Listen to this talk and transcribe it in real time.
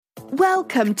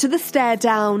Welcome to the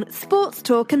StareDown, Sports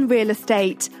Talk and Real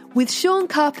Estate, with Sean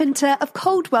Carpenter of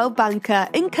Coldwell Banker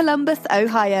in Columbus,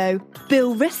 Ohio,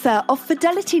 Bill Risser of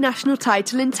Fidelity National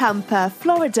Title in Tampa,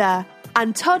 Florida,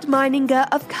 and Todd Meininger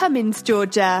of Cummins,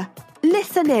 Georgia.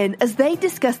 Listen in as they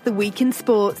discuss the week in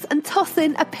sports and toss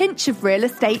in a pinch of real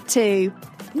estate too.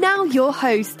 Now your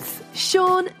hosts,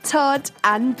 Sean, Todd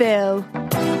and Bill.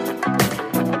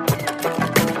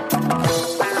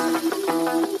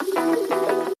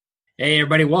 Hey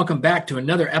everybody, welcome back to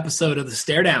another episode of the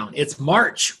StareDown. It's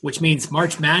March, which means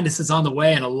March Madness is on the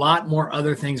way and a lot more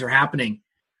other things are happening.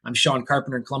 I'm Sean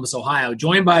Carpenter in Columbus, Ohio,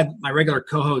 joined by my regular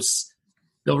co-hosts,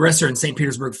 Bill Risser in St.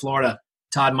 Petersburg, Florida,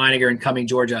 Todd Meininger in Cumming,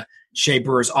 Georgia. Shea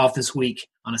Brewer's off this week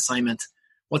on assignment.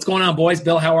 What's going on, boys?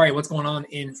 Bill, how are you? What's going on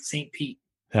in St. Pete?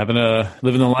 Living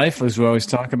the life, as we always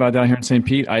talk about down here in St.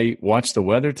 Pete. I watched the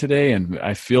weather today, and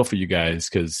I feel for you guys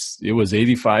because it was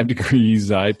 85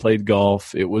 degrees. I played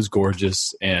golf. It was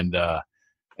gorgeous, and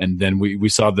then we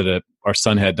saw that our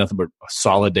son had nothing but a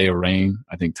solid day of rain.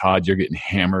 I think, Todd, you're getting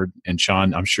hammered, and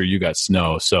Sean, I'm sure you got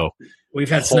snow. So we've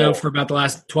had snow for about the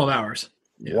last 12 hours.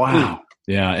 Yeah. Wow.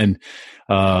 Yeah, and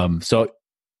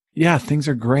things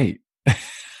are great.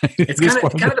 It's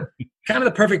kind of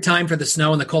the perfect time for the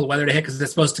snow and the cold weather to hit because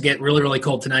it's supposed to get really, really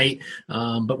cold tonight.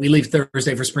 But we leave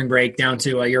Thursday for spring break down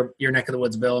to your neck of the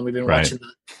woods, Bill, and we've been watching.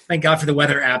 Thank God for the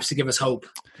weather apps to give us hope.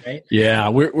 Right? Yeah,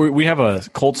 we have a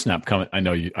cold snap coming.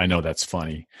 I know that's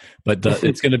funny, but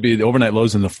it's going to be the overnight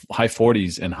lows in the high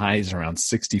 40s and highs around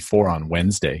 64 on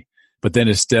Wednesday. But then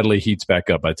it steadily heats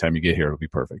back up by the time you get here. It'll be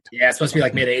perfect. Yeah, it's supposed to be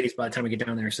like mid-80s by the time we get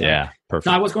down there. So. Yeah, perfect.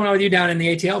 Todd, what's going on with you down in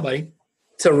the ATL, buddy?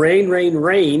 It's a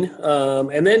rain.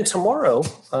 And then tomorrow,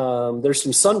 there's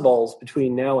some sun balls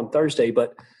between now and Thursday,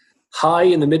 but high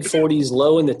in the mid-40s,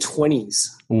 low in the 20s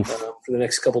for the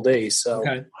next couple days. So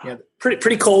okay. Yeah.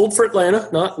 pretty cold for Atlanta,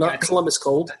 not Columbus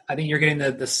cold. I think you're getting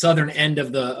the southern end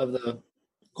of the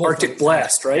Arctic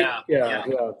blast, right? Yeah.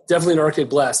 Definitely an Arctic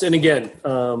blast. And again,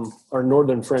 our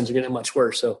northern friends are getting it much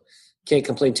worse, so can't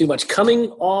complain too much. Coming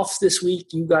off this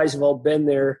week, you guys have all been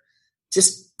there,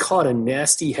 just caught a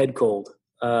nasty head cold.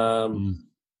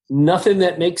 Nothing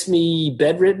that makes me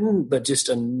bedridden, but just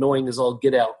annoying as all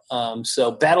get out.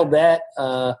 So battled that.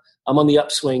 I'm on the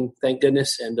upswing, thank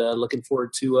goodness, and looking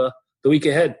forward to the week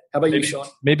ahead. How about you, Sean?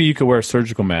 Maybe you could wear a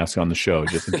surgical mask on the show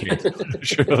just in case. I'm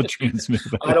sure it'll transmit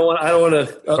that. I don't want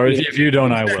to. Or if you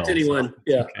don't, I will. Anyone?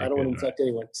 Yeah, okay, I don't want to infect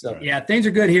anyone. So yeah, things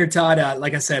are good here, Todd.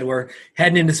 Like I said, we're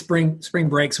heading into spring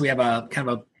break, so we have a kind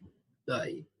of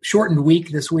a shortened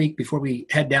week this week before we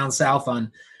head down south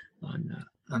on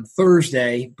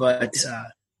Thursday, but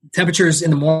temperatures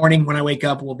in the morning when I wake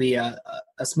up will be a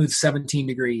smooth 17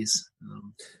 degrees.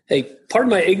 Hey, pardon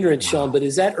my ignorance, Sean, but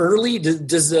is that early?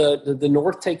 Does the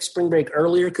North take spring break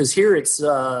earlier? Because here it's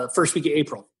first week of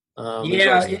April.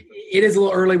 It is a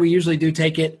little early. We usually do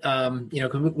take it,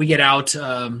 we get out,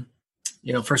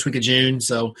 first week of June.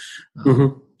 So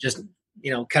just,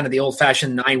 kind of the old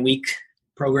fashioned 9-week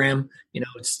program,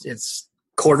 it's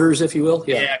quarters, if you will.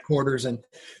 Yeah, quarters. And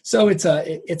so it's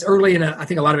early, and I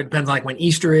think a lot of it depends on like when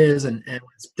Easter is and when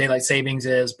daylight savings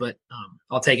is, but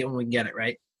I'll take it when we can get it,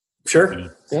 right? Sure. Yeah.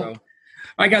 So, all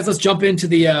right, guys, let's jump into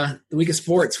the week of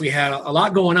sports. We had a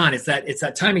lot going on. It's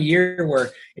that time of year where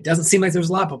it doesn't seem like there's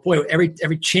a lot, but boy,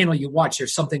 every channel you watch,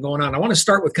 there's something going on. I want to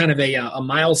start with kind of a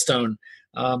milestone.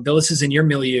 Bill, this is in your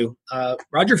milieu.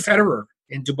 Roger Federer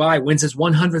in Dubai wins his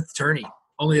 100th tourney.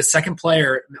 Only the second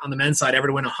player on the men's side ever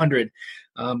to win 100.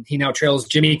 He now trails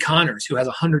Jimmy Connors, who has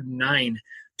 109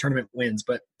 tournament wins.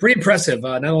 But pretty impressive.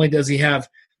 Not only does he have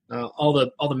all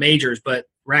the majors, but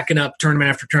racking up tournament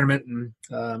after tournament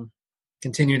and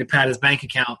continuing to pad his bank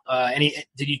account.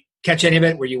 Did you catch any of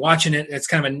it? Were you watching it? It's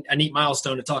kind of a neat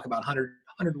milestone to talk about 100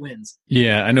 wins.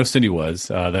 Yeah, I know Cindy was.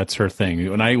 That's her thing.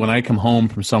 When I come home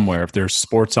from somewhere, if there's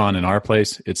sports on in our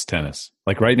place, it's tennis.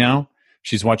 Like right now,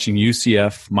 she's watching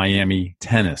UCF Miami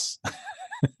tennis.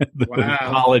 Wow.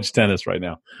 College tennis right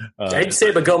now. I hate to say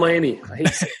it, but go Miami. I hate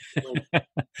to say it.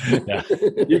 Yeah.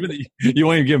 You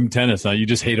won't even give them tennis, huh? You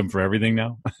just hate them for everything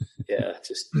now? Yeah.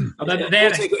 Just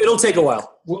it'll take a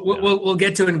while. We'll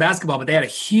get to it in basketball, but they had a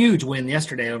huge win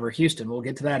yesterday over Houston. We'll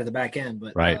get to that at the back end.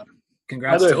 But right.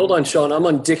 Congrats. By the way, hold on, Sean. I'm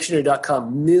on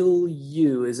dictionary.com.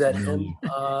 Milieu. Is that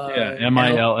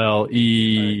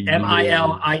M-I-L-L-E?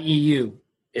 M-I-L-I-E-U.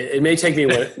 It may take me a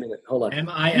minute. Hold on.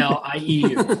 M-I-L-I-E-U.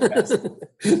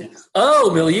 Yes.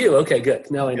 Oh, milieu. Okay, good.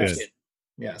 Now I understand.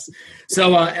 Yes.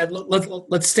 So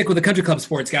let's stick with the country club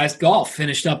sports, guys. Golf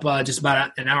finished up just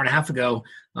about an hour and a half ago.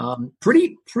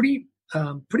 Pretty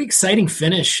exciting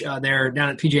finish there down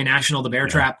at PGA National, the Bear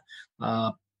Trap.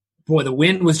 Boy, the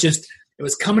wind was just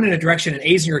was coming in a direction, and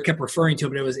Azinger kept referring to it,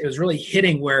 but it was really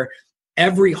hitting where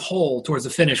every hole towards the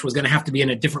finish was going to have to be in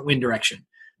a different wind direction.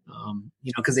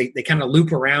 Because they kind of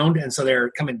loop around, and so they're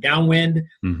coming downwind,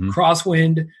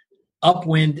 crosswind,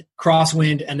 upwind,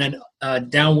 crosswind, and then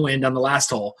downwind on the last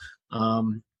hole,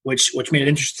 which made it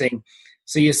interesting.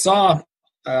 So you saw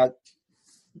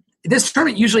this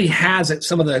tournament usually has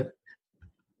some of the.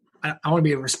 I want to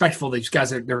be respectful of these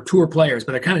guys. They're tour players,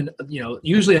 but they're kind of,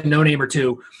 usually a no-name or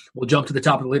two will jump to the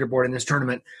top of the leaderboard in this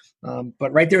tournament.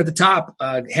 But right there at the top,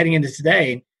 heading into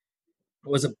today,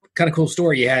 was a kind of cool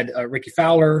story. You had Ricky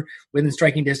Fowler within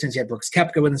striking distance. You had Brooks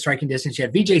Koepka within striking distance. You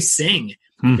had Vijay Singh,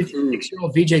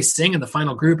 56-year-old Vijay Singh in the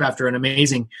final group after an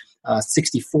amazing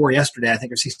 64 yesterday, I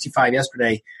think, or 65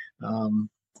 yesterday.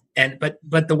 But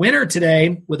the winner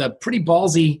today with a pretty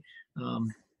ballsy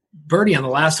birdie on the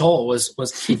last hole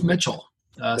was Keith Mitchell,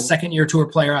 second-year tour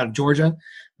player out of Georgia.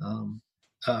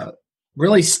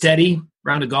 Really steady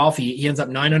round of golf. He ends up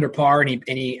 9 under par, and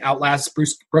he outlasts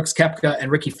Brooks Koepka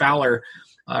and Ricky Fowler.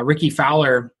 Ricky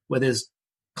Fowler with his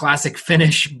classic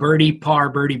finish, birdie, par,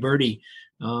 birdie, birdie.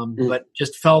 But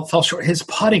just fell short. His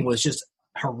putting was just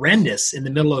horrendous in the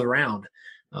middle of the round.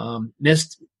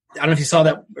 Missed. I don't know if you saw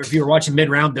that, or if you were watching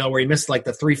mid-round, Bill, where he missed like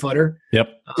the 3-footer.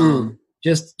 Yep.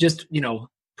 Just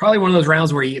probably one of those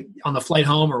rounds where he, on the flight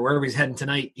home or wherever he's heading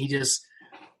tonight,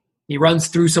 he runs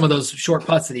through some of those short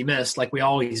putts that he missed, like we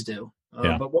always do.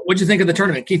 But what'd you think of the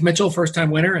tournament? Keith Mitchell,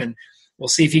 first-time winner, and we'll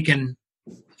see if he can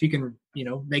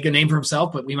make a name for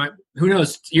himself. But we might, who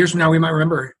knows? Years from now, we might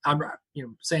remember,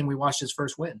 saying we watched his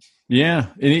first win. Yeah,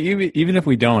 and even if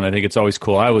we don't, I think it's always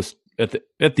cool. I was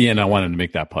at the end, I wanted to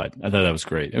make that putt. I thought that was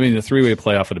great. I mean, the three-way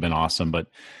playoff would have been awesome, but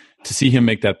to see him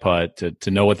make that putt,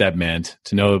 to know what that meant,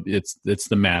 to know it's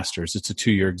the Masters, it's a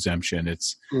 2-year exemption.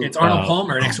 It's Arnold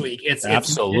Palmer next week. It's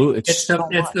absolutely it's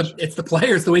the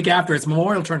Players the week after. It's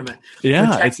Memorial Tournament.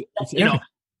 Yeah,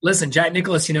 listen, Jack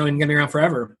Nicklaus, and going to be around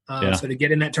forever. So to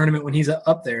get in that tournament when he's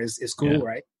up there is cool,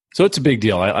 right? So it's a big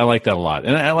deal. I like that a lot,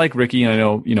 and I like Ricky. I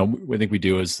know, I think we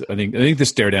do. I think the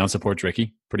StareDown supports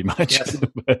Ricky pretty much. Yes.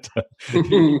 But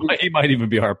he might even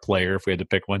be our player if we had to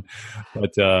pick one.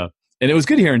 But and it was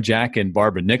good hearing Jack and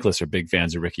Barbara Nicklaus are big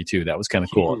fans of Ricky too. That was kind of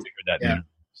cool. I figured that in.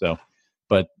 So,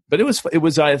 but it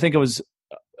was. I think it was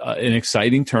an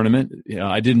exciting tournament.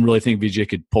 I didn't really think Vijay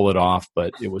could pull it off,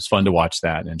 but it was fun to watch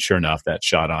that. And sure enough, that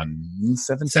shot on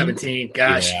 17.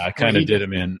 Gosh, I kind of did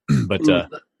him in, but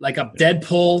like a dead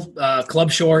pull, club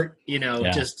short.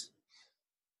 Just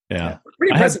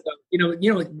pretty impressive.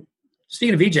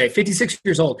 Speaking of Vijay, 56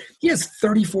 years old, he has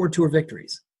 34 tour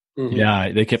victories. Mm-hmm. Yeah,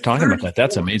 they kept talking about that.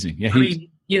 That's amazing.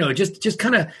 Yeah, just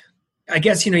kind of. I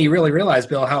guess, you really realize,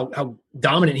 Bill, how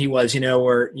dominant he was,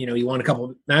 where, he won a couple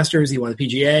of Masters, he won the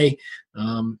PGA.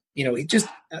 He just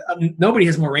nobody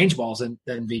has more range balls than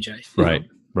Vijay.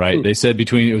 Right. They said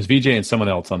it was Vijay and someone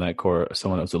else on that course,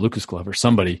 someone else, Lucas Glover,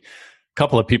 somebody, a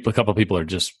couple of people are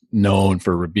just known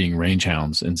for being range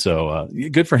hounds. And so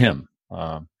good for him.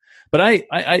 But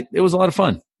it was a lot of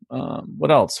fun.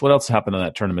 What else happened in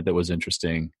that tournament that was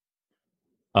interesting?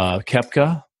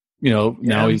 Koepka. Now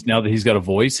that he's got a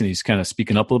voice and he's kind of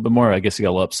speaking up a little bit more. I guess he got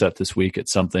a little upset this week at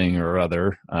something or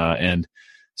other, and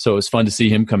so it was fun to see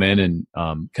him come in and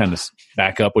kind of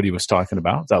back up what he was talking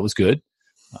about. That was good.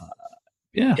 But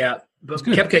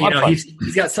Koepka,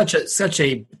 he's got such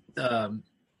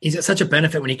a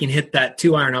benefit when he can hit that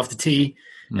 2-iron off the tee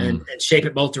and shape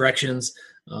it both directions.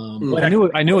 I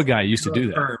knew a guy used to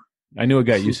do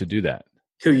that.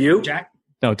 Who, you? Jack?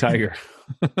 No, Tiger.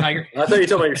 Tiger. I thought you were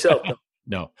talking about yourself.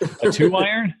 No, a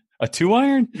 2-iron,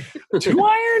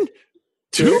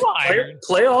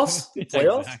 playoffs.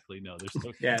 Exactly. No,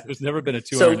 there's never been a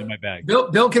 2-iron in my bag.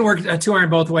 Bill can work a 2-iron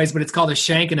both ways, but it's called a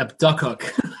shank and a duck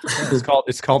hook.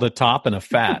 It's called a top and a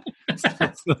fat.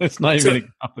 It's not even a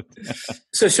competition.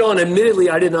 So, Sean, admittedly,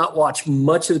 I did not watch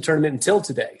much of the tournament until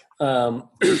today,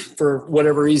 for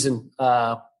whatever reason.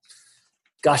 I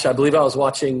believe I was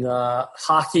watching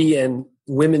hockey and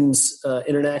women's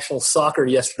international soccer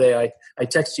yesterday. I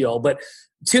texted you all, but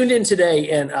tuned in today,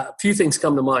 and a few things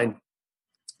come to mind.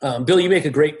 Bill, you make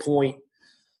a great point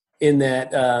in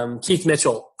that Keith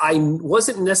Mitchell, I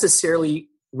wasn't necessarily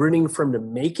rooting for him to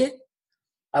make it.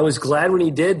 I was glad when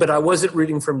he did, but I wasn't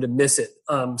rooting for him to miss it.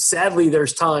 Sadly,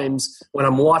 there's times when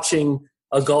I'm watching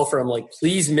a golfer, I'm like,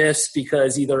 please miss,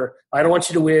 because either I don't want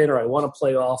you to win or I want to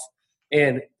play off.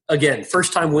 And again,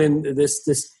 first time win,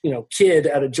 this kid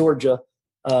out of Georgia.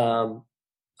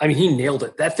 He nailed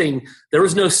it. That thing, there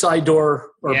was no side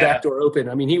door or back door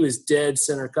open. He was dead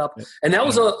center cup, and that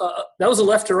was a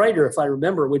left to righter, if I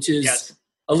remember, which is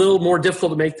a little more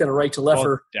difficult to make than a right to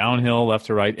lefter. Downhill, left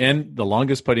to right, and the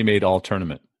longest putt he made all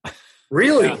tournament.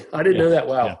 Really? Yeah. I didn't know that.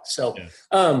 Wow. Yeah. So,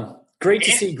 great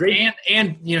to see. Great.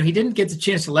 And he didn't get the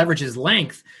chance to leverage his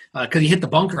length because he hit the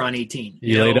bunker on 18.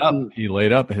 He laid up. He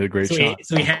laid up and hit a great shot.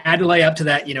 So he had to lay up to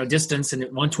that, distance and at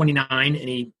 129, and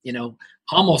he,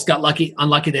 almost got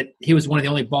unlucky that he was one of the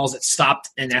only balls that stopped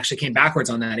and actually came backwards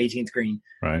on that 18th green.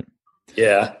 Right.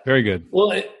 Yeah. Very good.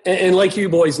 Well, and like you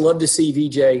boys, love to see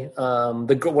VJ,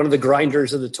 one of the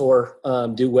grinders of the tour,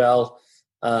 do well.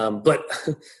 But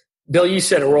Bill, you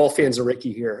said it, we're all fans of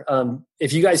Ricky here.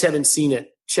 If you guys haven't seen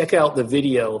it, check out the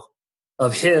video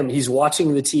of him. He's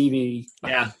watching the TV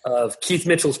of Keith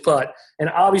Mitchell's putt. And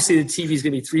obviously the TV is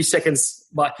going to be 3 seconds.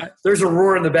 But there's a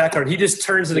roar in the background. He just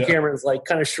turns to the camera and is like,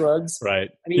 kind of shrugs. Right.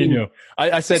 I mean,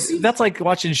 I said, that's like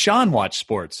watching Sean watch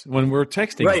sports when we're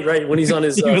texting. Right. When he's on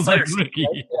his he was like Ricky.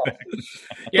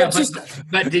 Right?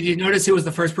 But did you notice who was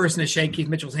the first person to shake Keith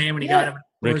Mitchell's hand when he got him?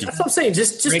 Ricky. That's what I'm saying.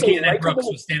 Just Ricky, a and Brooks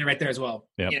was standing right there as well.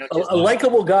 Yep. A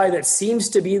likable guy that seems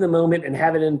to be in the moment and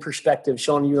have it in perspective.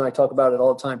 Sean, you and I talk about it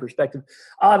all the time, perspective.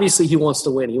 Obviously, he wants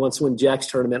to win. He wants to win Jack's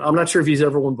tournament. I'm not sure if he's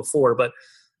ever won before, but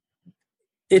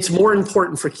it's more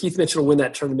important for Keith Mitchell to win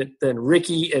that tournament than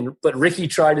Ricky. But Ricky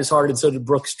tried as hard, and so did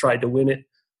Brooks tried to win it.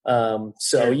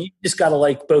 So you just got to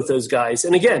like both those guys.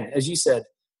 And again, as you said,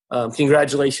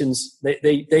 congratulations.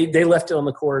 They left it on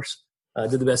the course,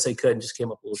 did the best they could, and just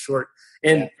came up a little short.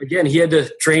 And again, he had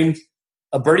to train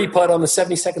a birdie putt on the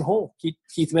 72nd hole,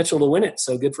 Keith Mitchell, to win it.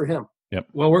 So good for him. Yep.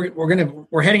 Well,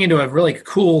 we're heading into a really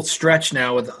cool stretch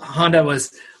now with Honda.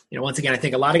 Was once again, I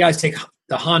think a lot of guys take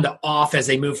the Honda off as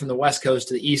they move from the West Coast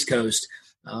to the East Coast,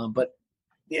 but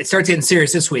it starts getting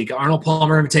serious this week. Arnold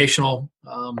Palmer Invitational,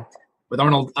 with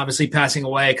Arnold obviously passing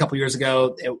away a couple years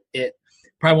ago, it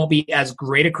probably won't be as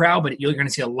great a crowd, but you're going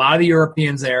to see a lot of the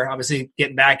Europeans there. Obviously,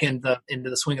 getting back into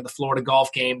the swing of the Florida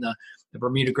golf game, the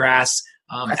Bermuda grass.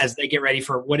 As they get ready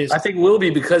for what is, I think will be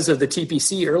because of the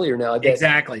TPC earlier now.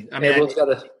 Exactly. I mean,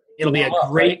 it'll be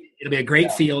a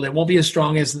great field. It won't be as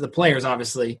strong as the players,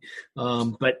 obviously,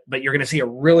 but you're going to see a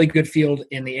really good field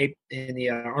in the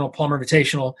Arnold Palmer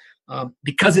Invitational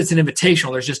because it's an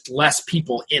invitational. There's just less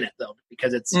people in it though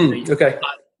because it's okay.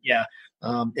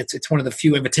 It's one of the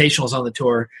few invitationals on the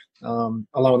tour, along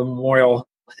with the Memorial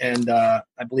and I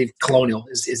believe Colonial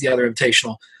is the other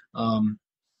invitational.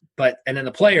 And then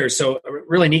the players. So a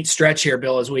really neat stretch here,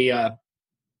 Bill, as we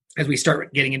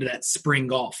start getting into that spring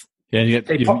golf. Yeah, you got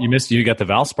the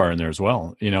Valspar in there as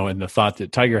well, and the thought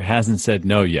that Tiger hasn't said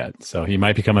no yet. So he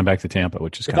might be coming back to Tampa,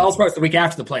 which is the Valspar's the week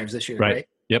after the players this year, right?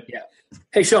 Yep. Yeah.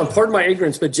 Hey, Sean, pardon my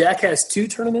ignorance, but Jack has two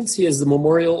tournaments. He has the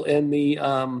Memorial and the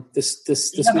this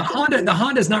the Honda. The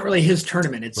Honda is not really his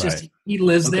tournament. It's just he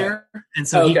lives there, and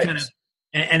so he kind of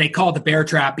and they call it the Bear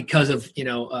Trap because of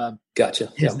gotcha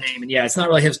his name. And it's not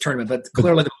really his tournament, but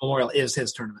clearly the Memorial is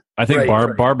his tournament. I think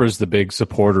Barbara's the big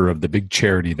supporter of the big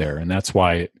charity there, and that's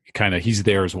why he's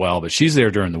there as well. But she's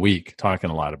there during the week, talking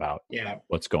a lot about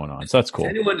what's going on. So that's cool.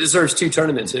 If anyone deserves two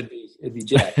tournaments, it'd be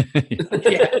Jack.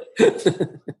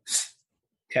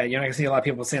 Yeah, you're not gonna see a lot of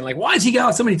people saying like, "Why does he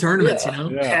got so many tournaments?"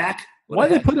 Pack. Why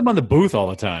do they put him on the booth all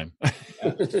the time?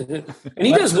 And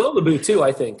he does well in the booth too.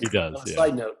 I think he does.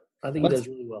 Side note. I think he does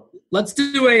really well. Let's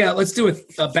do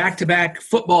a back-to-back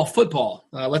football.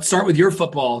 Let's start with your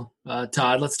football,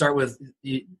 Todd. Let's start with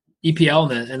EPL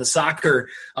and the soccer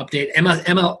update.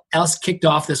 MLS kicked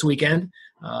off this weekend.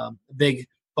 Big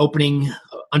opening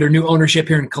under new ownership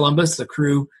here in Columbus. The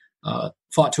Crew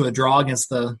fought to a draw against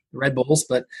the Red Bulls.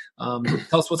 But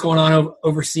tell us what's going on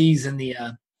overseas in the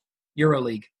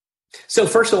EuroLeague. So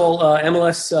first of all,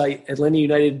 MLS Atlanta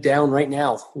United down right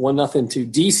now, 1-0 to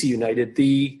DC United.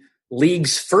 The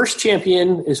league's first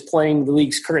champion is playing the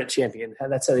league's current champion.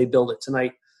 That's how they build it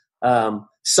tonight.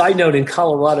 Side note, in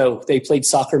Colorado, they played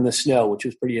soccer in the snow, which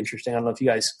was pretty interesting. I don't know if you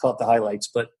guys caught the highlights,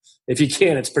 but if you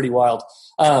can, it's pretty wild.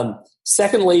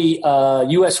 Secondly,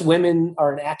 U.S. women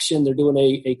are in action. They're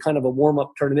doing a kind of a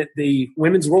warm-up tournament. The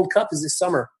Women's World Cup is this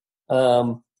summer.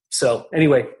 So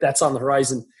anyway, that's on the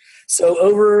horizon. So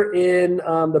over in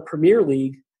the Premier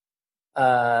League,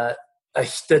 the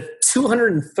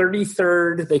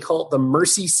 233rd, they call it the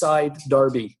Merseyside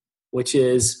Derby, which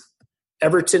is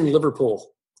Everton-Liverpool,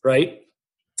 right?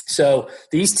 So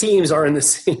these teams are in the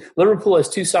same – Liverpool has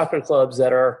two soccer clubs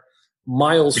that are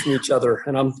miles from each other,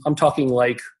 and I'm talking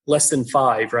like less than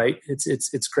 5, right?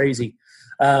 It's crazy.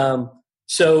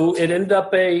 So it ended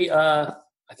up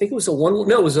I think it was a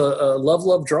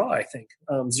love draw, I think,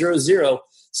 0-0.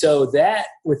 So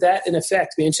with that in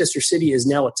effect, Manchester City is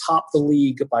now atop the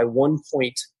league by 1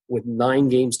 point with 9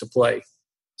 games to play.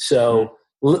 So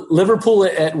Liverpool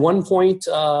at 1 point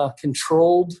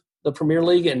controlled the Premier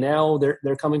League, and now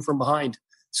they're coming from behind.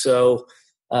 So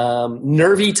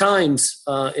Nervy times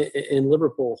in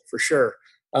Liverpool for sure.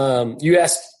 You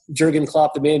asked Jurgen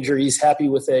Klopp, the manager, he's happy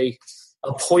with a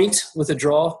point with a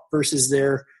draw versus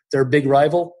their big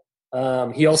rival.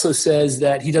 He also says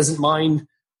that he doesn't mind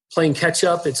playing catch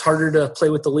up. It's harder to play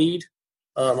with the lead.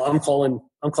 I'm calling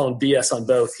BS on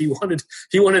both. He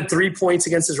wanted 3 points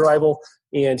against his rival,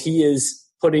 and he is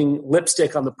putting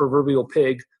lipstick on the proverbial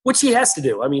pig, which he has to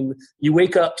do. I mean, you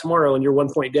wake up tomorrow and you're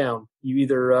 1 point down. You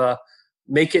either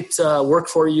make it work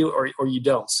for you or you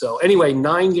don't. So anyway,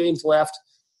 9 games left.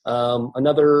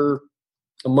 Another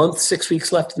a month, 6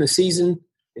 weeks left in the season.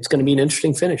 It's going to be an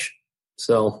interesting finish.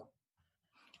 So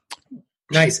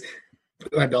nice.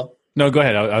 Go ahead, Bill. No, go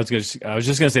ahead. I was just going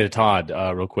to say to Todd,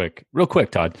 real quick,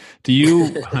 Todd. Do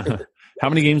you? How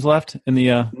many games left in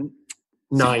the?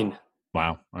 9.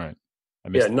 Wow. All right.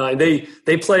 9.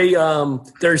 They play.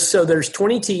 There's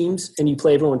 20 teams, and you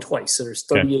play everyone twice. So there's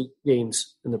 38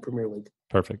 games in the Premier League.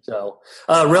 Perfect. So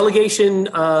relegation.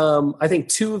 I think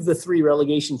 2 of the 3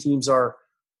 relegation teams are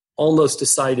almost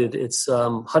decided. It's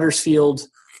Huddersfield,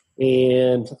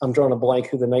 and I'm drawing a blank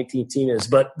who the 19th team is.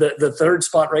 But the third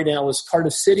spot right now is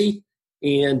Cardiff City,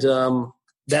 and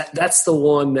that's the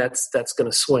one that's going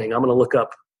to swing. I'm going to look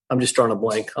up. I'm just drawing a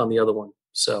blank on the other one.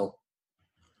 So,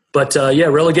 but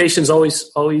relegation is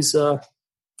always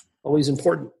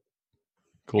important.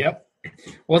 Cool. Yep.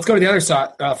 Well, let's go to the other side,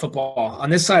 football.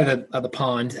 On this side of the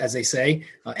pond, as they say,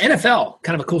 NFL,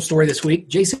 kind of a cool story this week.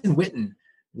 Jason Witten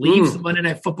leaves the Monday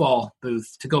Night Football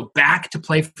booth to go back to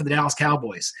play for the Dallas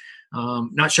Cowboys.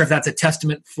 Not sure if that's a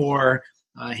testament for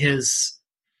his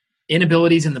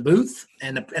inabilities in the booth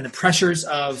and the pressures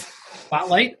of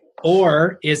spotlight,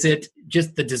 or is it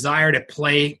just the desire to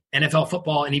play NFL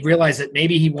football and he realized that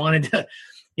maybe he wanted to,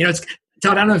 it's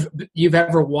Todd, I don't know if you've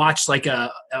ever watched like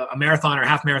a marathon or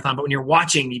half marathon, but when you're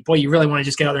watching, you really want to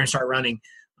just get out there and start running.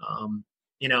 And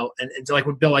it's like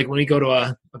with Bill, like when we go to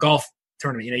a golf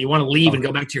tournament, you want to leave and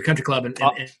go back to your country club and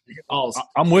hit balls.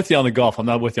 I'm with you on the golf. I'm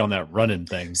not with you on that running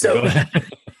thing.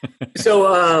 So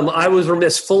I was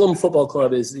remiss. Fulham Football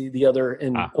Club is the other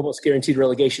and almost guaranteed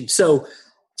relegation. So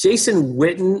Jason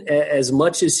Witten, as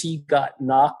much as he got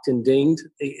knocked and dinged,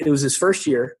 it was his first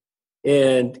year.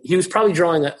 And he was probably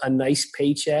drawing a nice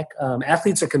paycheck.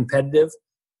 Athletes are competitive.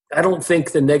 I don't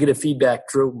think the negative feedback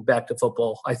drew him back to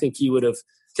football. I think he would have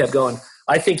kept going.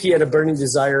 I think he had a burning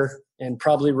desire and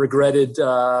probably regretted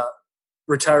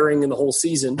retiring in the whole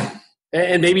season.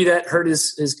 And maybe that hurt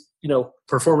his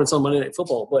performance on Monday Night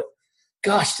Football. But,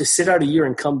 gosh, to sit out a year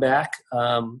and come back,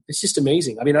 it's just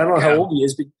amazing. I mean, I don't know how old he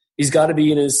is, but he's got to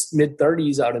be in his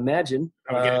mid-30s, I would imagine.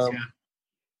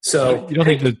 So you don't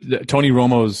think that Tony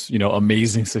Romo's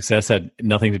amazing success had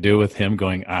nothing to do with him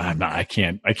going, I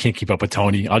can't keep up with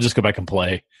Tony. I'll just go back and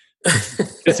play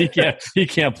because he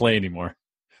can't play anymore.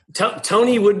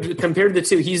 Tony would, compared to the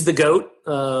two, he's the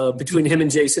GOAT between him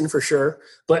and Jason for sure.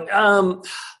 But another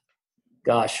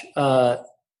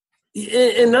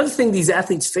thing these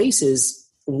athletes face is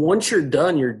once you're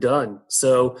done, you're done.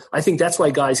 So I think that's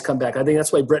why guys come back. I think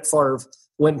that's why Brett Favre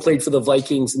went and played for the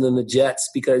Vikings and then the Jets,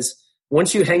 because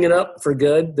once you hang it up for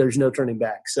good, there's no turning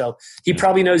back. So he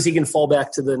probably knows he can fall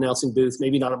back to the announcing booth,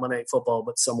 maybe not at Monday Night Football,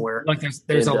 but somewhere. Like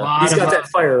there's a lot. He's got that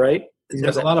fire, right?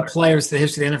 There's a lot of players in the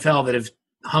history of the NFL that have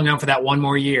hung on for that one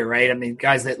more year, right? I mean,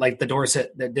 guys that like the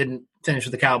Dorset that didn't finish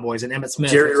with the Cowboys, and Emmitt Smith.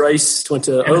 Jerry Rice went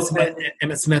to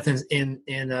Emmitt Smith in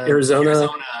Arizona,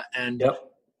 and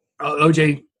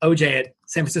OJ at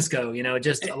San Francisco.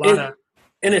 Just a lot of.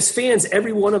 And as fans,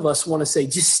 every one of us want to say,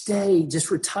 just stay, just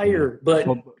retire. But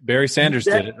Barry Sanders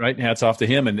did it, right? Hats off to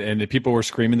him. And people were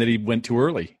screaming that he went too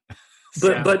early.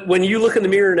 But when you look in the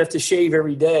mirror and have to shave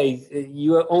every day,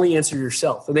 you only answer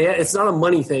yourself. And it's not a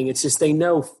money thing. It's just they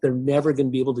know they're never going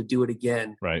to be able to do it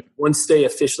again once they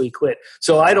officially quit.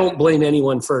 So I don't blame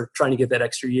anyone for trying to get that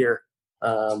extra year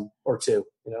or two,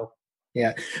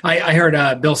 Yeah. I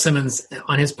heard Bill Simmons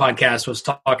on his podcast was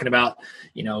talking about,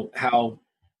 how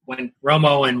when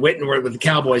Romo and Witten were with the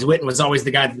Cowboys, Witten was always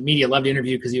the guy that the media loved to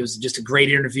interview because he was just a great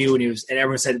interview, and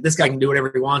everyone said this guy can do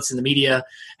whatever he wants in the media.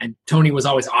 And Tony was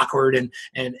always awkward and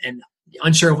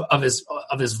unsure of his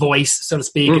voice, so to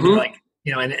speak.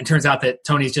 Mm-hmm. And it turns out that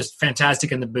Tony's just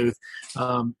fantastic in the booth.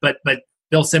 But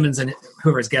Bill Simmons and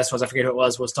whoever his guest was, I forget who it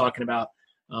was talking about.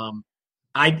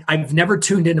 I've never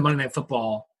tuned into Monday Night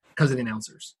Football because of the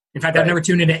announcers. In fact, I've never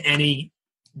tuned into any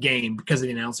game because of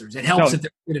the announcers. It helps if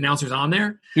there's good announcers on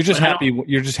there. You're just happy.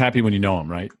 You're just happy when you know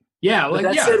them, right? Yeah.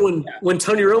 Said, when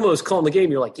Tony Romo is calling the game,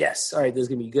 you're like, yes, all right, this is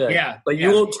gonna be good. Yeah. But you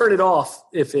won't turn it off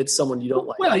if it's someone you don't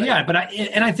like. Well, yeah, but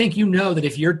I think that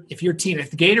if your team,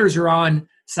 if the Gators are on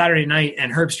Saturday night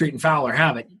and Herb Street and Fowler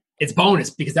have it, it's bonus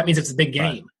because that means it's a big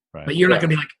game. Right. But you're not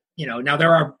going to be like, now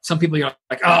there are some people you're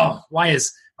like, oh, why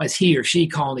is he or she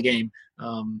calling the game?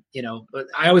 But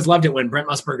I always loved it when Brent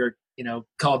Musburger,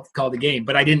 called the game,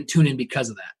 but I didn't tune in because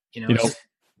of that.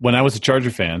 When I was a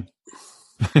Charger fan,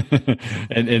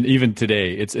 and even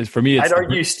today, it's for me. It's I'd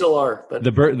argue you still are, but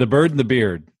the bird and the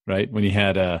beard, right? When you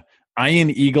had Ian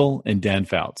Eagle and Dan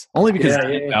Fouts, only because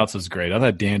Dan Fouts was great. I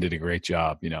thought Dan did a great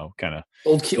job. Kind of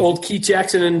old Keith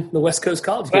Jackson and the West Coast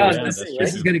College. Well, this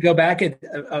is going to go back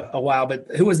a while, but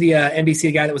who was the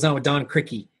NBC guy that was on with Don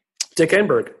Criqui? Dick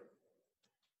Enberg.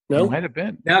 No, it might have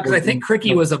been. No, because I think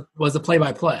Criqui was a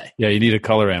play-by-play. Yeah, you need a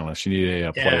color analyst. You need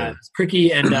a player.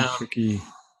 Criqui and Criqui.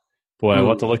 Boy, I'll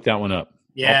have to look that one up.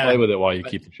 Yeah, I'll play with it while you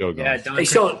keep the show going. Yeah, hey,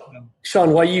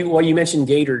 Sean, while you mentioned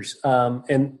Gators,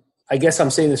 and I guess I'm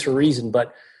saying this for a reason,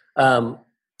 but I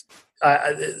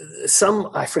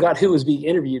forgot who was being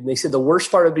interviewed, and they said the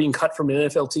worst part of being cut from an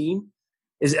NFL team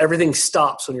is everything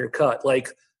stops when you're cut. Like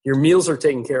your meals are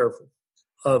taken care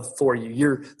of for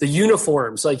you. The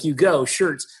uniforms, like you go,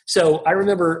 shirts. So I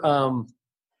remember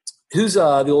who's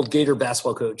the old Gator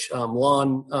basketball coach,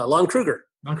 Lon Kruger,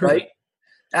 right?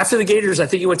 After the Gators, I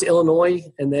think he went to Illinois,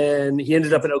 and then he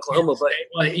ended up in Oklahoma.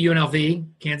 But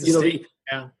UNLV, Kansas State.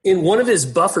 Yeah. In one of his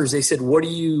buffers, they said, "What do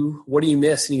you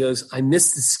miss?" And he goes, "I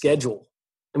miss the schedule.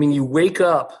 I mean, you wake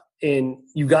up and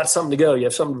you got something to go. You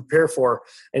have something to prepare for,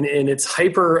 and it's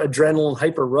hyper adrenaline,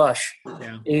 hyper rush.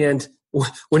 Yeah. And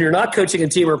when you're not coaching a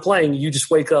team or playing, you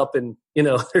just wake up and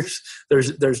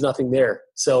there's nothing there.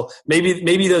 So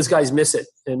maybe those guys miss it,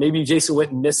 and maybe Jason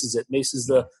Witten misses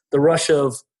the rush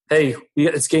of." Hey,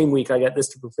 it's game week. I got this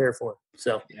to prepare for.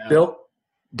 So, Bill?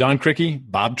 Don Criqui,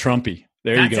 Bob Trumpy.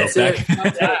 There you go.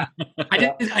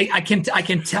 I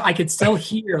can still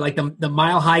hear like the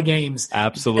Mile High games.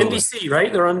 Absolutely. NBC,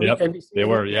 right? They're on NBC. They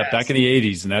were, back in the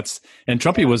 80s. And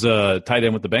Trumpy was a tight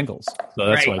end with the Bengals. So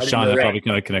that's why Sean probably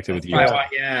kind of connected with you.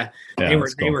 They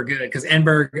were good because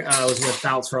Enberg was with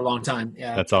Fouts for a long time.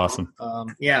 Yeah. That's awesome.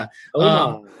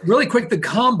 Really quick, the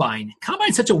Combine's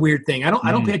such a weird thing. I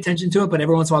don't pay attention to it, but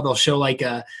every once in a while they'll show like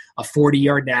a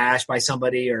 40-yard dash by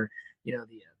somebody or, the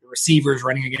receivers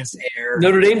running against air.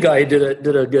 Notre Dame guy did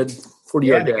a good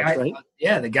 40-yard dash, right?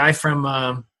 The guy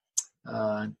from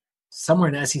somewhere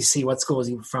in the SEC. What school is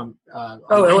he from?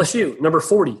 LSU, number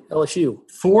 40, LSU.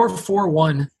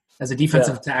 4.41 as a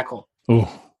defensive tackle. Ooh.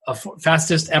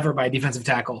 Fastest ever by a defensive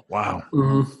tackle. Wow.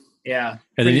 Mm-hmm. Yeah.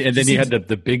 And then he had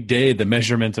the big day, the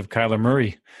measurement of Kyler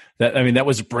Murray. That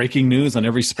was breaking news on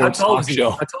every sports talk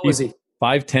show. How tall is he?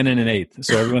 5'10" and an eighth.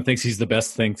 So everyone thinks he's the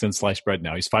best thing since sliced bread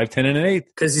now. He's 5'10" and an eighth.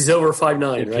 Because he's over 5'9",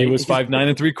 right? If he was 5'9"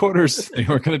 and 3/4, they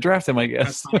weren't going to draft him, I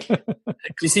guess. Do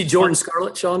you see Jordan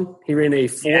Scarlett, Sean? He ran a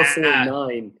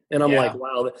 4.49. And I'm like,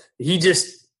 wow. He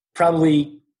just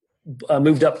probably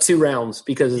moved up 2 rounds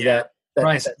because of that.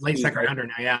 Bryce, late second rounder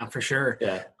now, yeah, for sure.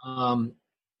 Yeah.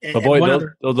 But boy,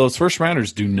 those first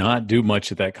rounders do not do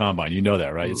much at that combine. You know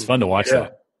that, right? It's fun to watch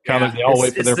that. They all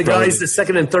wait for their guys, the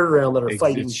second and third round that are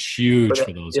fighting. It's huge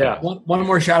for those guys. One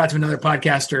more shout out to another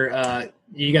podcaster.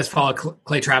 You guys follow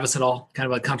Clay Travis at all? Kind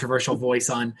of a controversial voice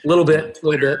on a little bit.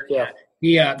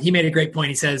 Yeah. He made a great point.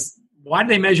 He says, "Why do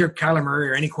they measure Kyler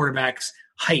Murray or any quarterback's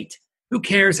height? Who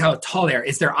cares how tall they are?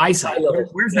 It's their eyesight.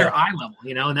 Where's their eye level?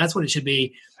 And that's what it should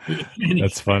be."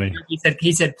 That's funny.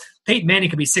 He said Peyton Manning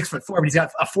could be 6'4", but he's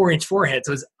got a 4-inch forehead,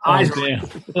 so his eyes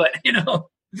are.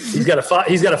 He's got a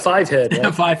 5 head.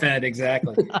 Right? 5 head,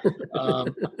 exactly.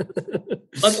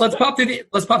 Let's pop to the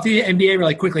NBA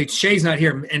really quickly. Shay's not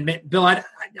here, and Bill, I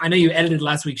know you edited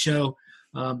last week's show.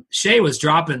 Shay was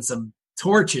dropping some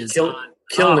torches,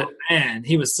 killing it. Man,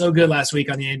 he was so good last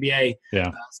week on the NBA.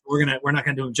 Yeah, so we're not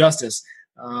gonna do him justice.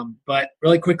 But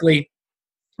really quickly,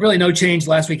 really no change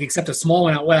last week except a small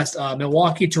one out west.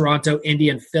 Milwaukee, Toronto, Indy,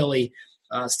 and Philly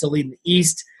still leading the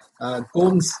East.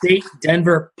 Golden State,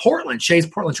 Denver, Portland. Shay's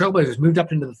Portland Trailblazers moved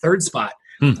up into the 3rd spot.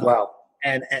 Wow.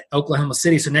 And at Oklahoma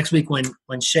City. So next week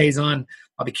when Shay's on,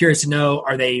 I'll be curious to know,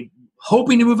 are they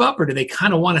hoping to move up or do they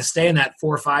kind of want to stay in that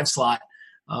 4 or 5 slot?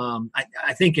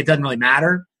 I think it doesn't really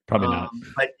matter. Probably not.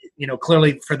 But,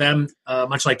 clearly for them,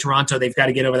 much like Toronto, they've got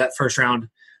to get over that first round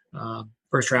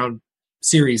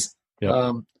series.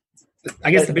 Yep. I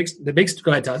guess the big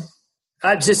go ahead, Todd.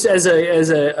 Just as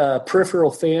a peripheral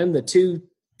fan, the 2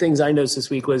 things I noticed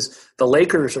this week was the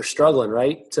Lakers are struggling,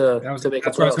 right? To make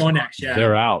that's where I was going next. Yeah,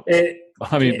 they're out. They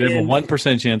have a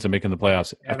 1% chance of making the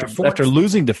playoffs after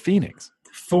losing to Phoenix.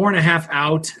 4.5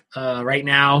 out right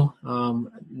now.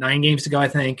 9 games to go, I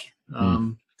think.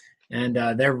 And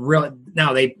they're really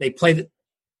now they played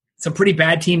some pretty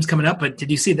bad teams coming up. But did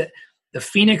you see that the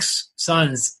Phoenix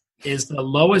Suns is the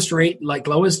lowest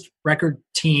record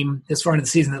team this far into the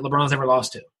season that LeBron's ever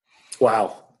lost to?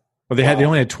 Wow. Well, they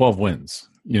only had 12 wins.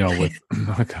 With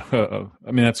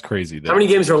that's crazy. How many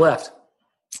games are left?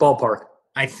 Ballpark.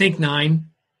 I think 9.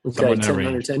 Okay, 10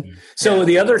 under 10. Yeah. So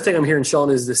the other thing I'm hearing,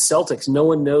 Sean, is the Celtics. No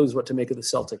one knows what to make of the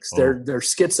Celtics. They're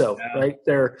schizo, right?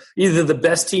 They're either the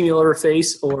best team you'll ever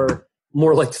face or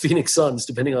more like the Phoenix Suns,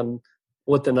 depending on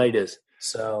what the night is.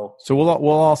 So we'll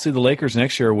all see the Lakers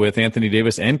next year with Anthony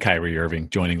Davis and Kyrie Irving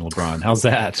joining LeBron. How's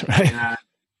that? Right?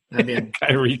 Yeah,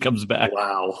 Kyrie comes back.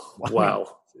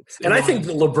 Wow. And I think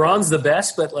LeBron's the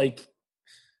best, but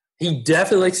he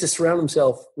definitely likes to surround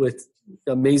himself with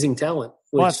amazing talent.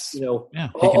 Which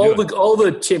all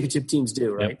the championship teams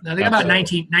do, right? Yep. I think about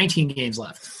 19 games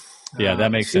left. Yeah,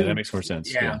 that makes sense. That makes more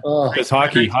sense. Yeah, because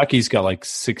hockey's got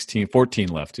 14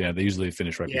 left. Yeah, they usually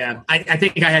finish right. Yeah, I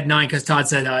think I had 9 because Todd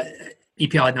said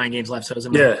EPL had 9 games left, so it was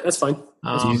that's fine.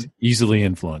 Easily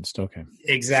influenced. Okay,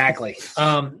 exactly.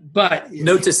 But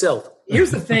note to self: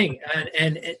 here's the thing,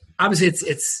 and obviously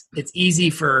it's easy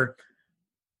for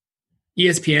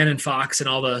ESPN and Fox and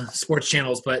all the sports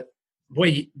channels, but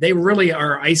boy, they really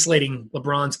are isolating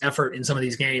LeBron's effort in some of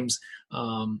these games.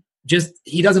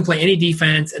 He doesn't play any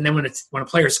defense, and then when a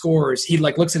player scores, he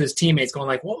looks at his teammates,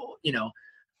 going "Whoa,"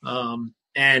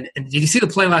 And did you see the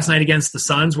play last night against the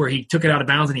Suns where he took it out of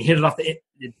bounds and he hit it off the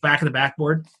back of the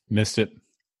backboard? Missed it.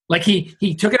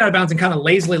 He took it out of bounds and kind of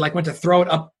lazily went to throw it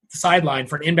up the sideline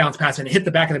for an inbounds pass and hit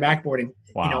the back of the backboard and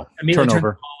immediately turned the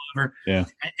ball over. Yeah.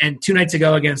 And 2 nights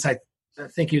ago against I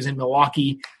think he was in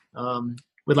Milwaukee.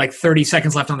 With 30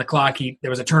 seconds left on the clock, there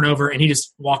was a turnover, and he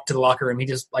just walked to the locker room. He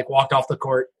just walked off the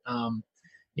court.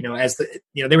 They were just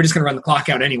going to run the clock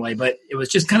out anyway. But it was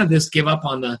just kind of this give up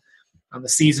on the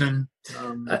season.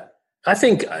 I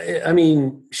think,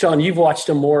 Sean, you've watched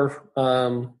him more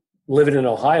living in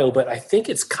Ohio, but I think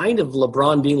it's kind of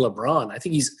LeBron being LeBron. I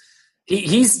think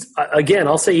he's again,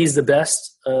 I'll say he's the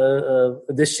best of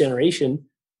this generation,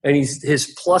 and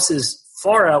his pluses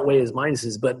far outweigh his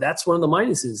minuses, but that's one of the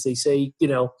minuses. They say,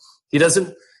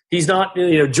 he's not,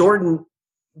 Jordan,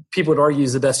 people would argue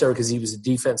is the best ever because he was a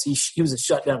defense. He was a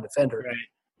shutdown defender. Right.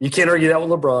 You can't argue that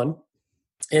with LeBron.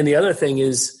 And the other thing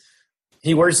is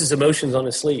he wears his emotions on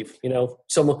his sleeve.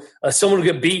 Someone will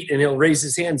get beat and he'll raise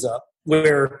his hands up,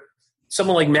 where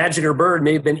someone like Magic or Bird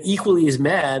may have been equally as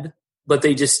mad, but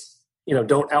they just,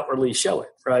 don't outwardly show it.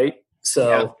 Right. So,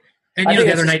 yeah. And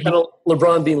the other night,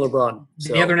 LeBron being LeBron.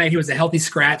 So. The other night, he was a healthy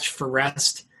scratch for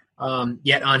rest.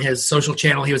 Yet on his social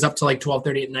channel, he was up to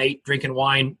 12:30 at night, drinking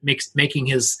wine, making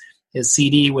his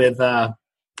CD with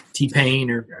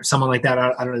T-Pain or someone like that.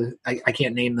 I don't know. I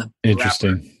can't name the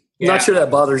interesting. Rapper. Yeah. Not sure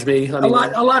that bothers me. A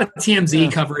lot of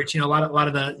TMZ coverage. A lot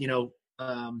of the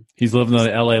he's living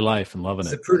the LA life and loving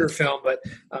it. It's a Zapruder film, but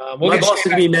my boss is going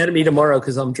to be mad at me tomorrow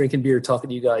because I'm drinking beer talking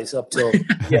to you guys up till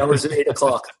the hours of 8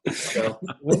 o'clock. So.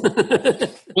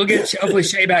 We'll get hopefully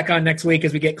Shea back on next week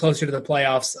as we get closer to the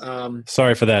playoffs.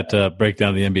 Sorry for that breakdown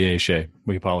of the NBA, Shea.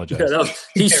 We apologize. Yeah, no,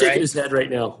 he's shaking his head right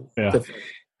now. Yeah.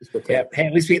 Yeah. Hey,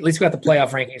 at least we got the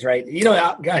playoff rankings right.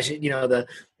 Gosh,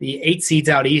 the 8 seeds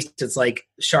out east. It's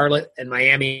Charlotte and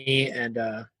Miami and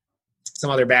some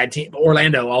other bad team,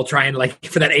 Orlando, all trying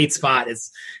for that 8th spot.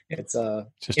 It's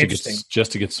just interesting.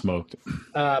 Just to get smoked.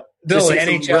 Bill,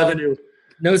 NHL revenue.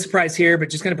 No surprise here,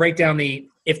 but just going to break down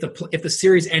if the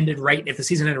series ended if the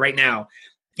season ended right now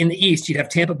in the East, you'd have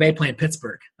Tampa Bay playing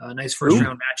Pittsburgh. A nice first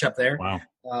round matchup there. Wow.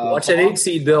 Watch that 8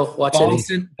 seed, Bill. Watch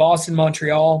Boston,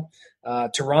 Montreal,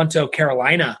 Toronto,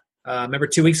 Carolina. Remember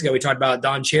 2 weeks ago we talked about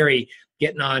Don Cherry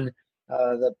getting on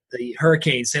the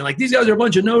Hurricanes, saying these guys are a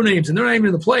bunch of no names and they're not even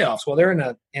in the playoffs. Well, they're in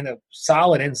a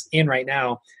solid in right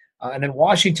now. And then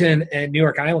Washington and New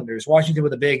York Islanders. Washington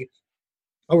with a big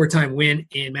overtime win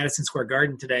in Madison Square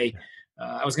Garden today.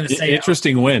 I was going to say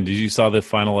interesting win. Did you saw the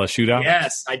final shootout?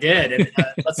 Yes, I did. And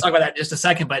let's talk about that in just a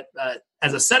second. But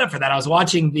as a setup for that, I was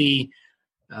watching the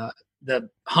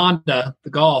Honda, the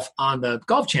Golf on the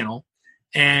Golf Channel,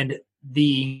 and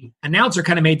the announcer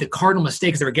kind of made the cardinal mistake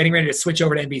because they were getting ready to switch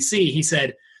over to NBC. He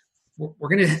said, we're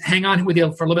going to hang on with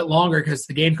you for a little bit longer because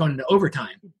the game's going into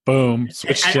overtime. Boom.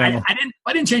 Switch channel.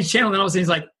 I didn't change the channel. And all of a sudden he's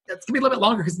like, it's going to be a little bit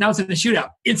longer because now it's in the shootout.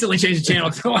 Instantly changed the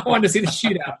channel. So I wanted to see the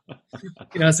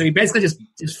shootout. So he basically just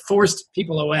forced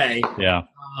people away. Yeah.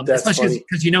 Especially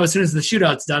because, as soon as the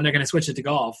shootout's done, they're going to switch it to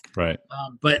golf. Right.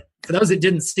 But for those that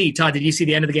didn't see, Todd, did you see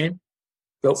the end of the game?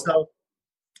 Nope.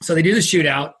 So they do the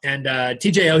shootout, and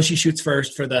TJ Oshie shoots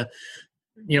first for the,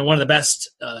 one of the best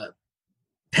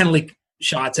penalty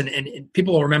shots. And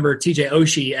people will remember TJ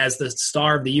Oshie as the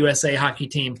star of the USA hockey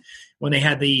team when they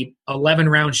had the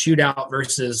 11-round shootout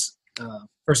versus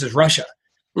Russia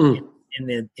in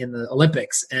the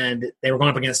Olympics, and they were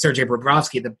going up against Sergei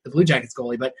Bobrovsky, the Blue Jackets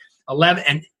goalie. But 11,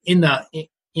 and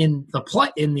in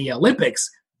the Olympics,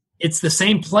 it's the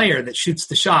same player that shoots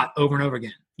the shot over and over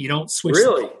again. You don't switch.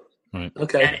 Really? Right.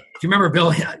 Okay. And if you remember,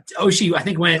 Bill, Oshie, I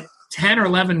think went 10 or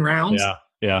 11 rounds.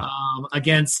 Yeah.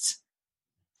 Against.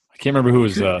 I can't remember who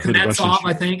was who the Russian.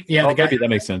 I think. Yeah, the guy. Maybe that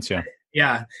makes sense. Yeah.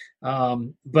 Yeah.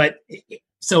 But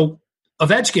so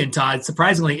Ovechkin, Todd,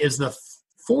 surprisingly, is the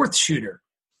fourth shooter.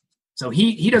 So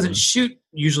he doesn't shoot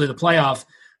usually the playoff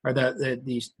or the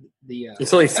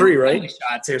it's only 3, right?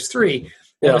 Shots. There's 3.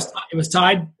 Yeah. It was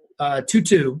tied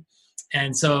 2-2,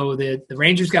 and so the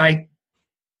Rangers guy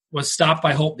was stopped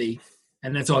by Holtby,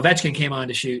 and then so Ovechkin came on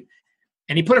to shoot,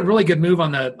 and he put a really good move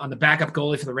on the backup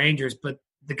goalie for the Rangers, but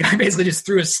the guy basically just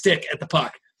threw a stick at the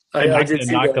puck. I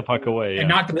did knock the puck away. And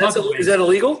knocked the puck away. Is that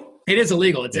illegal? It is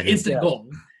illegal. It's an instant goal.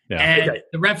 Yeah. And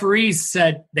the referees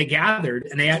said they gathered,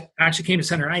 and they actually came to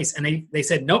center ice, and they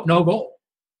said, nope, no goal.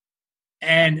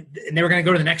 And they were going to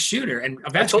go to the next shooter. And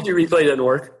Ovechkin, I told you replay doesn't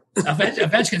work.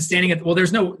 Ovechkin standing at – well, there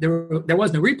was no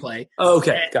replay. Oh,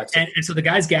 okay, gotcha. And so the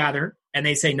guys gather, and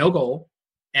they say no goal,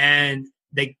 and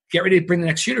they get ready to bring the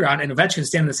next shooter out, and Ovechkin's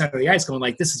standing on the side of the ice going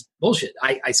like, this is bullshit.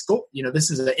 I scored. This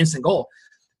is an instant goal.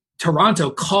 Toronto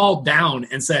called down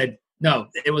and said, no,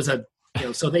 it was a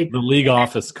 – so they – the league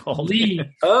office called.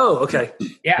 Oh, okay.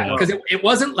 Yeah, because it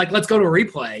wasn't like, let's go to a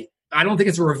replay. I don't think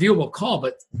it's a reviewable call,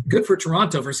 but good for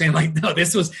Toronto for saying like, no,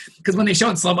 this was – because when they show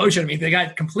it in slow motion, I mean, they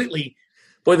got completely –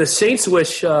 Boy, the Saints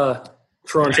wish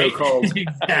Toronto called.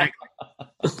 Exactly.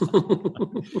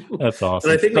 That's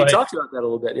awesome. And I think we talked about that a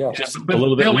little bit. Yeah, just but a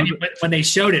little bit. When they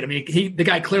showed it, I mean, the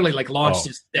guy clearly like launched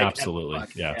his stick. Absolutely,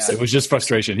 yeah. So it was just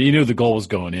frustration. He knew the goal was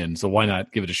going in, so why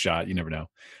not give it a shot? You never know.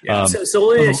 Yeah. So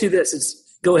let me ask you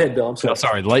this: go ahead, Bill. I'm sorry.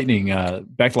 Sorry, Lightning.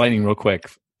 Back to Lightning, real quick.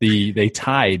 They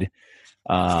tied.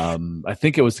 I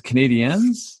think it was the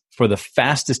Canadiens for the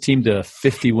fastest team to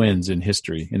 50 wins in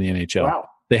history in the NHL. Wow.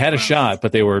 They had a shot,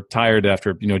 but they were tired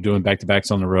after doing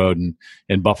back-to-backs on the road,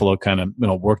 and Buffalo kind of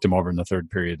worked them over in the third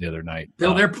period the other night.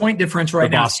 Bill, their point differential right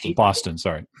now. Boston,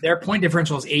 sorry. Their point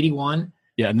differential is 81.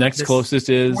 Yeah, next closest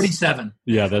is 47.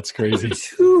 Yeah, that's crazy.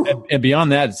 and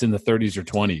beyond that, it's in the 30s or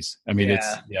 20s. I mean,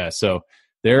 so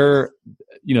they're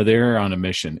on a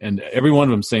mission, and every one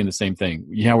of them saying the same thing.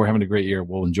 Yeah, we're having a great year.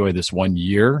 We'll enjoy this 1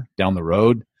 year down the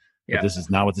road. But this is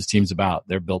not what this team's about.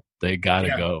 They're built. They got to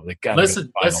go. They got to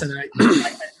listen.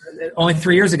 Only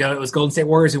 3 years ago, it was Golden State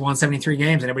Warriors who won 73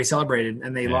 games, and everybody celebrated,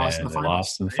 and they lost in the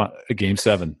finals. Lost in Game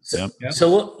 7.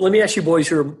 So let me ask you, boys,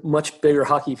 who are much bigger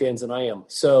hockey fans than I am.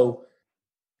 So,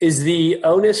 is the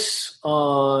onus in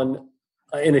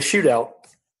a shootout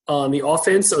on the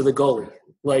offense or the goalie?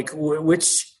 Like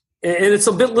which? And it's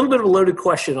a little bit of a loaded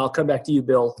question. I'll come back to you,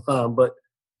 Bill.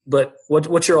 But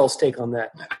what's your all's take on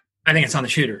that? I think it's on the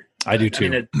shooter. I do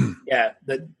too.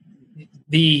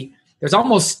 There's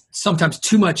almost sometimes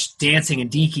too much dancing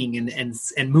and deking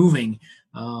and moving.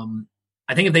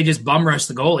 I think if they just bum rush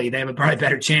the goalie, they have a probably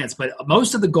better chance. But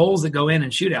most of the goals that go in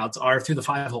shootouts are through the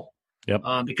 5-hole. Yep.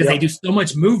 Because they do so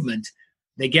much movement,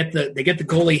 they get the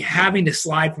goalie having to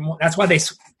slide from. That's why they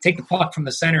take the puck from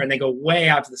the center and they go way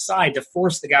out to the side to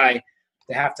force the guy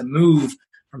to have to move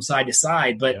from side to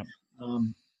side. But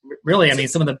really, I mean,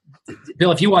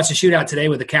 Bill, if you watch the shootout today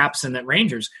with the Caps and the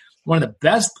Rangers, one of the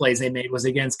best plays they made was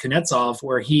against Kuznetsov,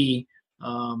 where he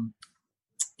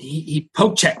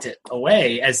poke checked it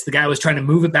away as the guy was trying to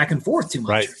move it back and forth too much.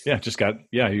 Right.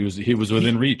 Yeah. He was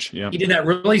within reach. Yeah. He did that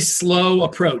really slow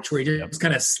approach where he just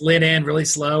kind of slid in really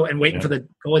slow and waiting for the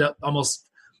goalie to almost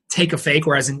take a fake.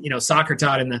 Whereas in soccer,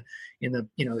 Todd,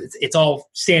 it's all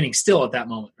standing still at that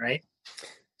moment, right?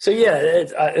 So,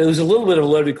 it was a little bit of a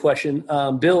loaded question.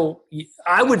 Bill,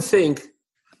 I would think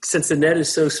since the net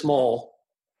is so small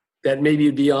that maybe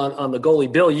it'd be on the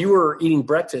goalie. Bill, you were eating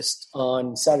breakfast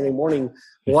on Saturday morning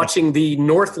watching the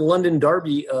North London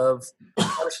derby of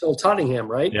Arsenal-Tottenham,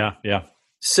 right? Yeah.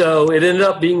 So it ended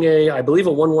up being I believe,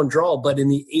 a 1-1 draw. But in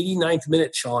the 89th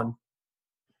minute, Sean,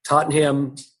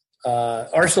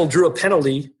 Arsenal drew a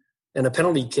penalty and a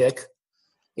penalty kick.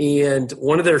 And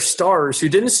one of their stars, who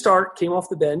didn't start, came off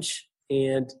the bench,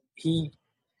 and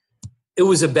it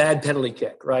was a bad penalty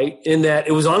kick, right? In that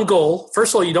it was on goal.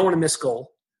 First of all, you don't want to miss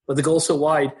goal, but the goal's so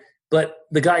wide. But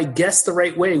the guy guessed the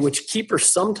right way, which keepers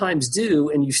sometimes do,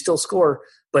 and you still score.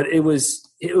 But it was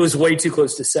way too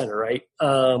close to center, right?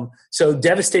 So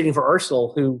devastating for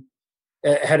Arsenal, who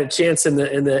had a chance in the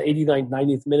 89th,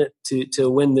 90th minute to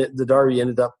win the derby,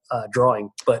 ended up drawing,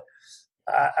 but.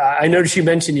 I noticed you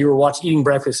mentioned you were eating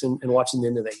breakfast and watching the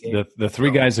end of that game. The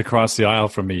three guys across the aisle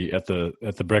from me at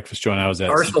the breakfast joint I was at.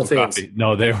 Arsenal fans.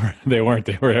 No, they weren't.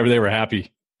 They were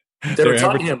happy. They were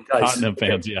Tottenham guys. Tottenham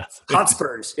fans, yeah.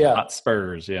 Hotspurs, yeah.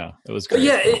 Hotspurs, yeah. It was great.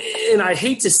 But and I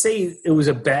hate to say it was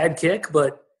a bad kick,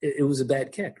 but it was a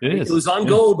bad kick. It is. It was on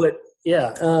goal, but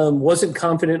wasn't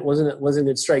confident, wasn't a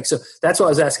good strike. So that's why I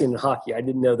was asking in hockey. I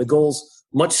didn't know the goal's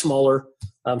much smaller.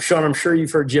 Sean, I'm sure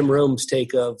you've heard Jim Rome's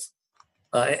take of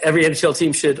every NHL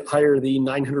team should hire the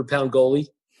 900-pound goalie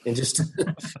and just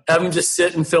have him just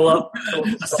sit and fill up.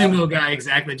 A sumo guy,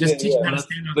 exactly. Just teach him how to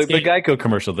stand on the Geico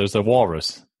commercial, there's a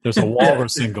walrus. There's a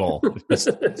walrus in goal. It just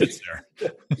sits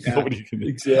there. Nobody can.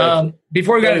 Exactly.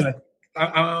 Before we go,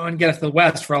 I want to get us to the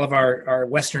West for all of our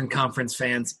Western Conference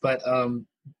fans. But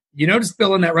you noticed,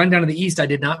 Bill, in that rundown of the East, I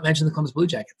did not mention the Columbus Blue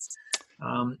Jackets.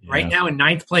 Right now in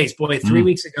 9th place. Boy, 3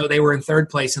 weeks ago they were in 3rd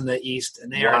place in the East,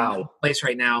 and they are in 9th place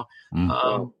right now.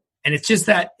 And it's just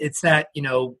that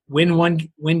win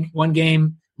one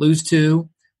game, lose 2,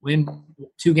 win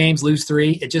 2 games, lose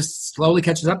 3. It just slowly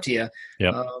catches up to you.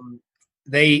 Yep.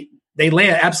 They lay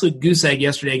an absolute goose egg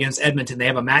yesterday against Edmonton. They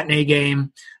have a matinee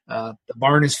game. The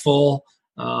barn is full,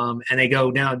 and they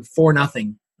go down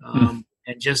 4-0. And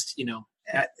just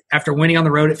after winning on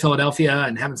the road at Philadelphia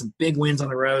and having some big wins on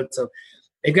the road, so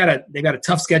they've got a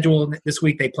tough schedule this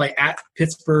week. They play at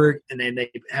Pittsburgh, and then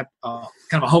they have kind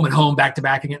of a home and home back to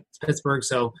back against Pittsburgh.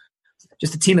 So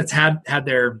just a team that's had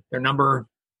their number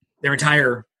their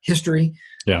entire history.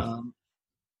 Yeah.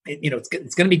 It's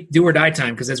going to be do or die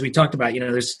time because, as we talked about,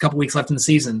 there's a couple weeks left in the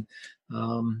season,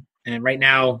 and right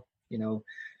now,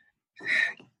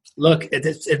 look at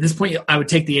this point, I would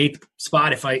take the 8th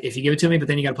spot if you give it to me, but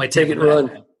then you got to play take it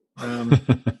run.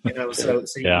 So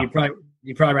you'd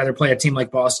probably rather play a team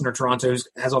like Boston or Toronto, who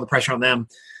has all the pressure on them.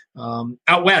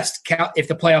 Out west, if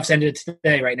the playoffs ended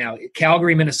today, right now,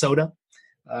 Calgary, Minnesota,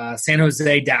 San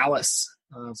Jose, Dallas.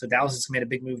 So Dallas has made a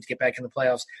big move to get back in the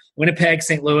playoffs. Winnipeg,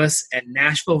 St. Louis, and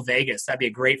Nashville, Vegas. That'd be a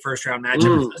great first-round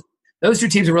matchup. Those 2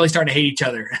 teams are really starting to hate each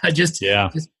other. just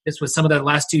with some of the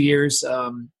last 2 years,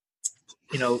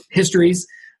 histories,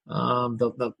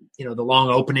 the long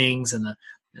openings and the.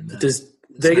 Does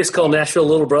Vegas call Nashville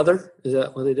little brother? Is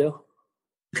that what they do?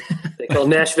 They call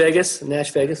Nash Vegas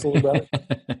little brother.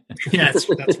 Yeah, that's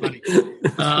funny.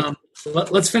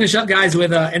 Let's finish up, guys,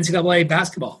 with NCAA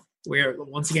basketball. We are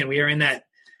in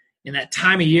that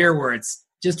time of year where it's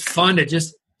just fun to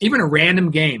just even a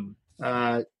random game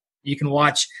you can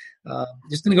watch.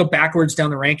 Just going to go backwards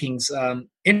down the rankings.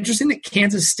 Interesting that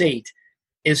Kansas State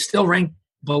is still ranked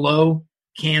below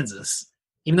Kansas,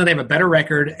 even though they have a better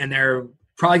record and they're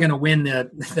probably going to win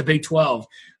the Big 12.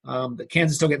 But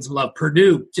Kansas still getting some love.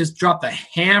 Purdue just dropped a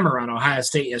hammer on Ohio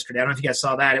State yesterday. I don't know if you guys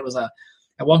saw that. It was at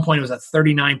one point it was a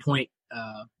 39-point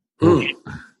game.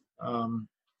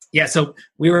 So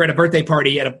we were at a birthday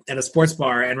party at a sports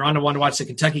bar, and Rhonda wanted to watch the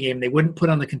Kentucky game. They wouldn't put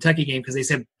on the Kentucky game because they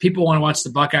said people want to watch the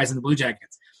Buckeyes and the Blue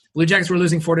Jackets. Blue Jackets were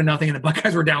losing 4-0, and the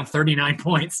Buckeyes were down 39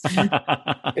 points.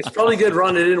 It's probably good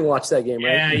Rhonda didn't watch that game,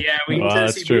 right? Yeah.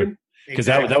 That's true. Because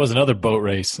that was another boat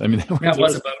race. I mean, that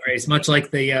was a boat race, much like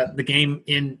the game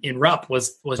in Rupp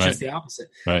was just the opposite.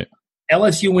 Right.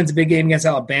 LSU wins a big game against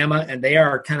Alabama, and they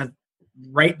are kind of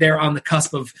right there on the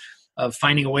cusp of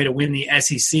finding a way to win the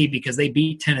SEC because they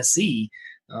beat Tennessee.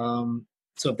 So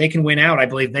if they can win out, I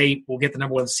believe they will get the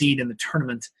number 1 seed in the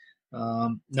tournament.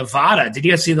 Nevada, did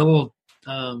you guys see the little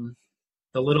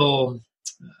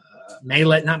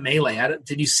melee? Not melee.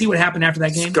 Did you see what happened after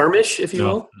that game? Skirmish, if you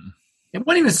will. It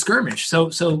wasn't even a skirmish.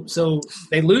 So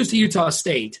they lose to Utah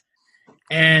State,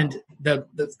 and the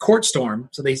court storm.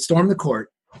 So they storm the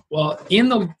court. Well, in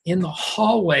the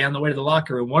hallway on the way to the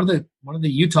locker room, one of the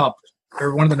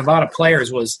Nevada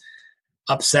players was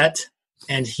upset,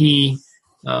 and he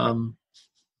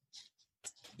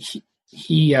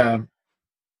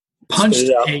punched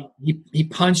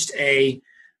a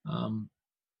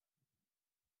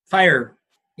fire,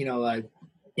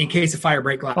 in case of fire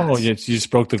break glass. Oh, yeah, you just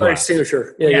broke the glass. Fire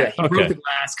extinguisher. Yeah. He broke the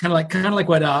glass, kind of like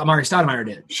what Amari Stoudemire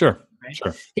did. Sure. Right?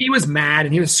 Sure. He was mad,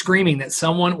 and he was screaming that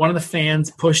one of the fans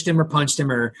pushed him or punched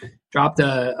him or dropped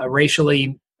a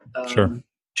racially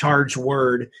charged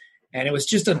word. And it was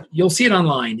just you'll see it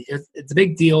online. It's a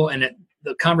big deal, and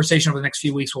the conversation over the next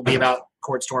few weeks will be about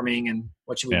court storming and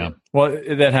what you would do. Well,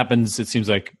 that happens, it seems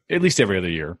like, at least every other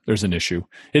year there's an issue.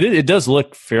 It does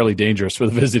look fairly dangerous for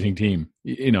the visiting team,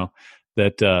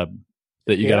 that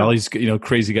you got all these,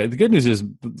 crazy guys. The good news is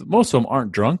most of them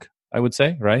aren't drunk, I would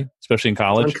say, right? Especially in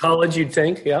college. In college, you'd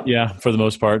think, yeah. Yeah, for the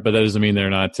most part, but that doesn't mean they're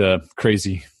not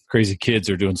crazy kids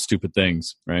are doing stupid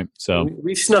things, right? So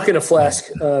we snuck in a flask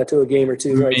to a game or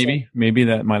two, right? Maybe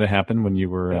that might have happened when you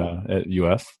were at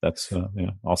UF. That's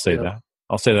I'll say that.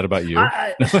 I'll say that about you.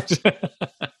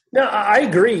 No, I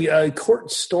agree.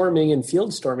 Court storming and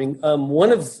field storming.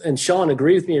 And Sean,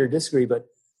 agree with me or disagree, but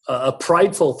a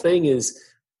prideful thing is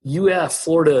UF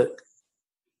Florida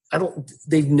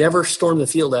they've never stormed the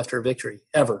field after a victory,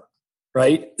 ever,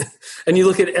 right? And you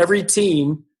look at every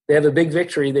team, they have a big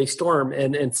victory, they storm,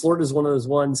 and Florida's one of those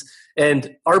ones.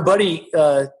 And our buddy,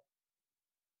 I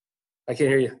can't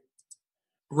hear you.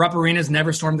 Rupp Arena's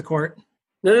never stormed the court?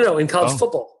 No, in college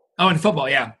football. Oh, in football,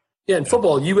 yeah. Yeah, in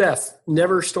football, UF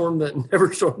never stormed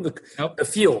the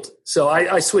field. So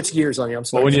I switched gears on you. I'm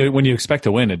sorry. Well, when you expect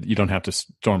to win, you don't have to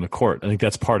storm the court. I think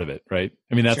that's part of it, right?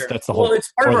 I mean, that's the whole. Well,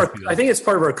 it's part of our. I think it's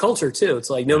part of our culture too. It's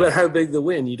like no matter how big the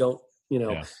win, you don't.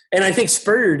 Yeah. And I think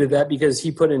Spurrier did that because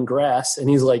he put in grass, and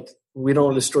he's like, we don't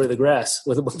want to destroy the grass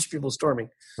with a bunch of people storming.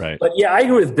 Right. But yeah, I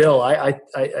agree with Bill. I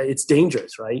it's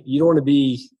dangerous, right? You don't want to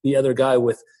be the other guy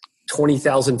with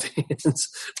 20,000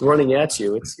 fans running at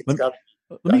you.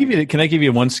 Let me give you. Can I give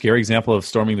you one scary example of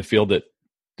storming the field that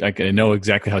I know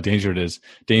exactly how dangerous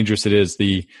it is?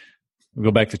 We'll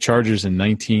go back to Chargers in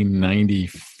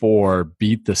 1994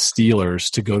 beat the Steelers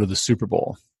to go to the Super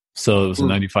Bowl. So it was a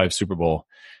 95 Super Bowl.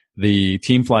 The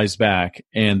team flies back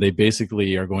and they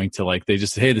basically are going to they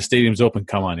just say, hey, the stadium's open,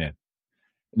 come on in.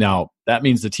 Now that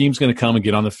means the team's going to come and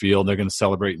get on the field. They're going to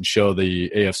celebrate and show the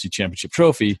AFC Championship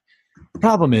trophy. The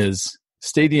problem is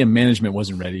stadium management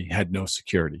wasn't ready, had no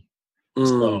security.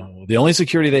 So the only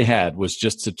security they had was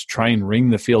just to try and ring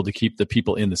the field to keep the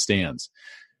people in the stands.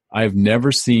 I've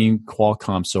never seen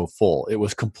Qualcomm so full. It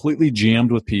was completely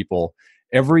jammed with people.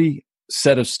 Every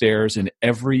set of stairs in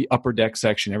every upper deck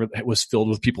section was filled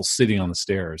with people sitting on the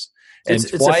stairs. And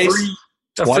it's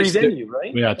a free venue,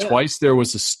 right? Yeah, twice there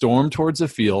was a storm towards the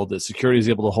field that security was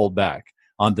able to hold back.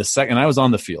 On the second, I was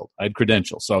on the field. I had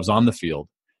credentials, so I was on the field.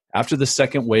 After the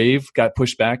second wave got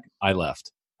pushed back, I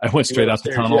left. I went straight out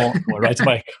the tunnel,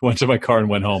 went to my car, and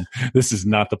went home. This is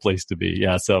not the place to be.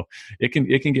 Yeah, so it can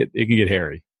get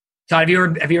hairy. Todd,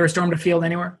 have you ever stormed a field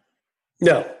anywhere?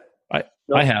 No.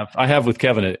 I have with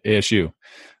Kevin at ASU.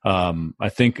 I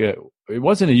think it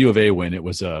wasn't a U of A win. It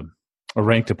was a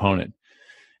ranked opponent,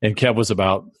 and Kev was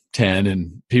about 10,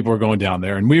 and people were going down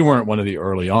there, and we weren't one of the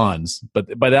early ons.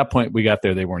 But by that point, we got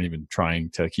there. They weren't even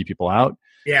trying to keep people out.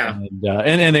 Yeah,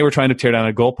 and they were trying to tear down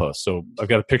a goalpost. So I've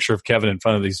got a picture of Kevin in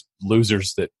front of these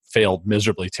losers that failed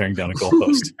miserably tearing down a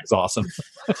goalpost. It's awesome.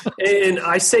 And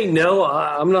I say no.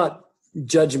 I'm not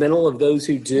judgmental of those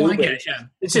who do. Well, I get it, yeah.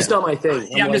 It's just not my thing.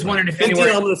 I'm just wondering if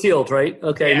anywhere on the field, right?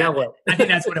 Okay, now what? I think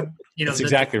that's what it, That's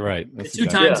exactly right. That's the two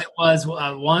times it was.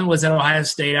 One was at Ohio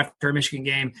State after a Michigan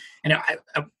game, and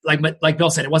like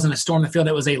Bill said, it wasn't a storm the field.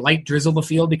 It was a light drizzle the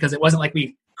field because it wasn't like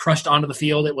we crushed onto the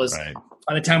field. It was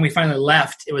by the time we finally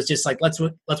left, it was just like let's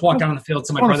walk down the field.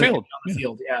 So my brother came on the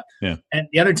field. Yeah. And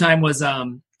the other time was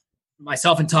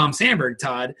myself and Tom Sandberg.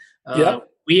 Todd.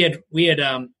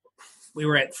 We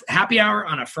were at happy hour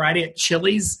on a Friday at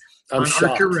Chili's on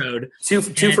Archer Road. Two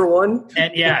for one.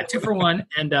 And 2 for 1.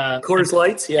 And Coors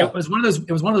Lights. Yeah. It was one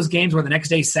of those games where the next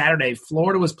day, Saturday,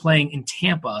 Florida was playing in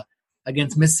Tampa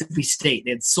against Mississippi State.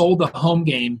 They had sold the home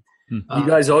game. You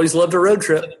guys always loved a road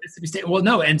trip. Mississippi State. Well,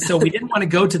 no, and so we didn't want to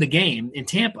go to the game in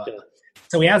Tampa. Yeah.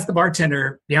 So we asked the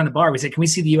bartender behind the bar. We said, "Can we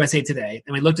see the USA Today?"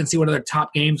 And we looked and see what other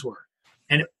top games were.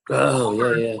 And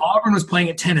Auburn was playing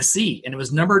at Tennessee, and it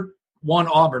was number 1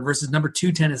 Auburn versus number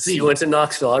 2 Tennessee. So you went to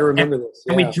Knoxville. I remember this.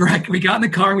 Yeah. And we got in the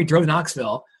car and we drove to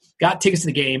Knoxville, got tickets to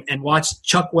the game, and watched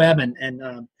Chuck Webb and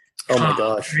oh my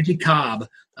gosh, Reggie Cobb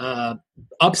upset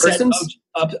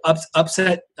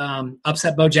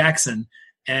Bo Jackson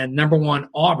and number 1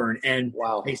 Auburn, and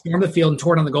they stormed the field and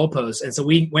tore down the goalposts. And so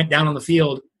we went down on the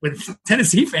field with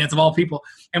Tennessee fans of all people,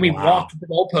 and we walked the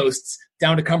goalposts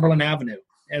down to Cumberland Avenue.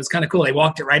 It was kind of cool. They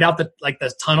walked it right out the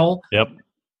tunnel. Yep.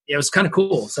 It was kind of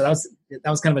cool. So that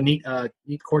was kind of a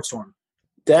neat court storm.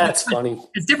 That's funny.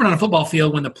 It's different on a football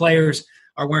field when the players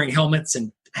are wearing helmets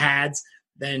and pads.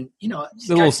 Then it's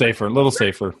a little safer.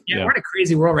 Yeah, we're in a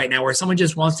crazy world right now where someone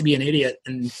just wants to be an idiot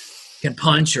and can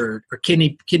punch or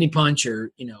kidney punch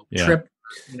or trip.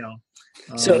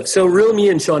 So reel me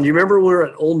in, Sean. Do you remember we were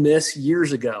at Ole Miss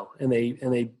years ago and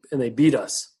they beat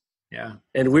us? Yeah.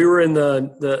 And we were in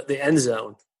the end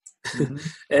zone. Mm-hmm.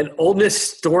 And Ole Miss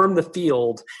stormed the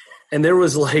field, and there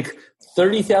was like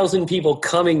 30,000 people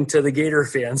coming to the Gator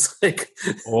fans,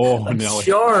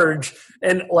 charge.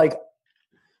 And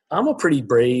I'm a pretty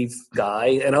brave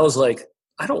guy, and I was like,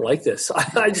 I don't like this.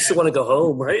 I just want to go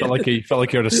home, right? Felt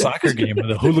like you're at a soccer game with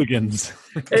the hooligans.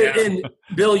 And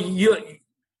Bill,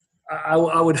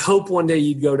 I would hope one day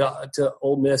you'd go to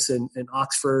Ole Miss and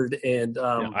Oxford and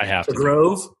I have the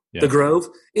Grove. Yeah. The Grove.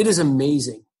 It is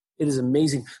amazing. It is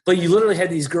amazing. But you literally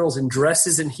had these girls in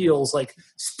dresses and heels,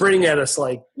 sprinting at us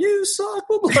like, you suck.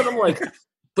 And I'm like,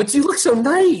 but you look so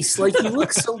nice. Like, you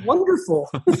look so wonderful.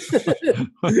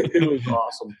 It was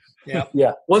awesome.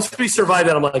 Yeah. Once we survived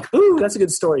that, I'm like, ooh, that's a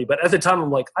good story. But at the time,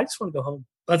 I'm like, I just want to go home.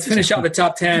 Let's finish out the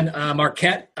top 10.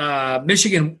 Marquette,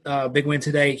 Michigan, big win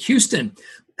today. Houston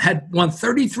had won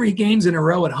 33 games in a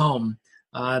row at home.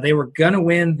 They were going to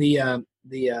win the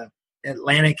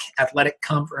Atlantic Athletic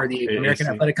Conference, or the AAC. American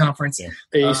Athletic Conference.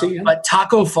 AAC, but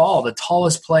Taco Fall, the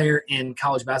tallest player in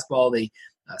college basketball, the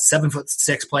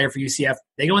 7'6" player for UCF,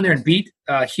 they go in there and beat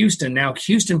Houston. Now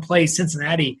Houston plays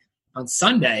Cincinnati on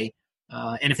Sunday,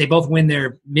 and if they both win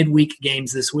their midweek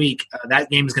games this week, that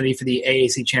game is going to be for the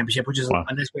AAC championship, which is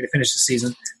a nice way to finish the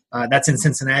season. That's in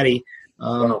Cincinnati.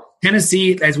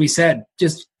 Tennessee, as we said,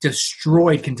 just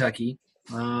destroyed Kentucky.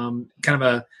 Kind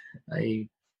of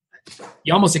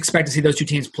you almost expect to see those two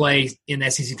teams play in the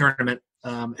SEC tournament,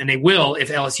 and they will if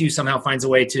LSU somehow finds a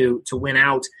way to win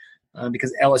out,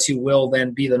 because LSU will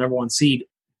then be the number one seed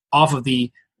off of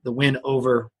the win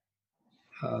over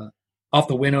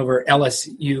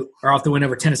LSU, or off the win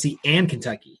over Tennessee and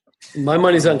Kentucky. My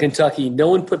money's on Kentucky. No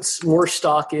one puts more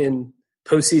stock in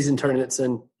postseason tournaments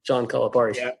than John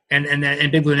Calipari. Yeah,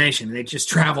 and Big Blue Nation. They just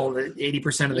travel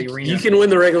 80% of the arena. You can win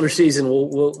the regular season.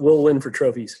 We'll win for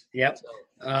trophies. Yep.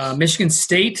 Michigan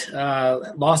State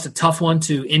lost a tough one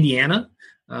to Indiana,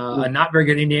 a not very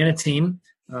good Indiana team.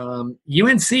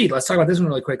 UNC, let's talk about this one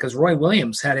really quick, because Roy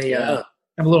Williams had a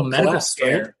little medical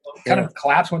scare. Kind of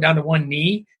collapsed, went down to one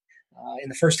knee in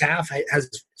the first half.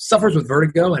 Suffers with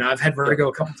vertigo, and I've had vertigo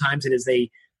a couple times. It is a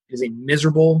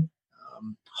miserable,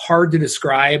 hard to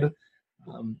describe.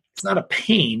 It's not a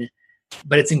pain,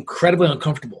 but it's incredibly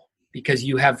uncomfortable because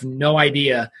you have no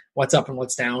idea what's up and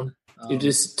what's down. You're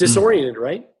just disoriented,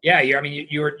 right? Yeah,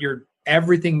 you're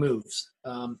everything moves.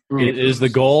 Is the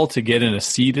goal to get in a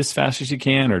seat as fast as you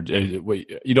can, or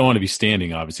you don't want to be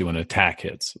standing, obviously, when an attack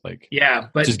hits? Like,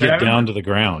 but just get down to the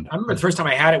ground. I remember the first time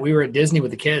I had it, we were at Disney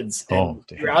with the kids. And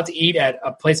we were out to eat at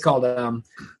a place called the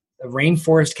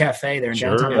Rainforest Cafe there in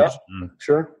downtown.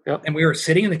 Sure. Yep. And we were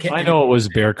sitting in the kitchen. I know it was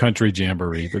Bear Country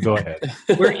Jamboree, but go ahead.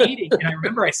 We're eating, and I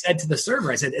remember I said to the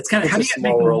server, I said, "It's kind of, how do you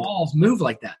make the walls move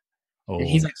like that?" Oh. And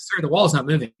he's like, "Sir, the wall's not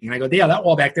moving." And I go, "Yeah, that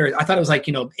wall back there, I thought it was like,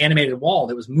 animated wall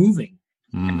that was moving."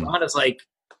 And Rhonda's like,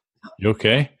 "You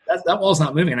okay? That wall's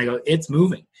not moving." And I go, "It's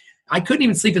moving." I couldn't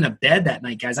even sleep in a bed that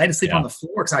night, guys. I had to sleep on the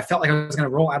floor because I felt like I was going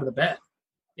to roll out of the bed.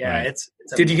 Yeah, right.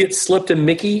 Did you get slipped in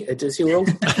Mickey at Disney World?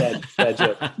 Bad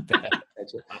joke.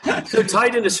 So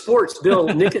tied into sports, Bill,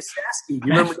 Nick Saski. Do you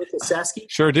remember Nick Saski?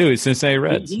 Sure do. It's Cincinnati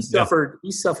Reds. He suffered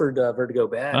vertigo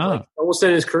bad, almost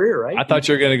in his career, right? I thought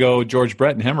you were going to go George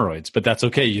Brett and hemorrhoids, but that's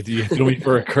okay. You threw me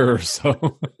for a curve.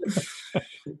 So,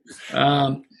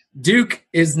 Duke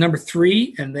is number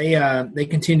 3, and they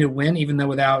continue to win even though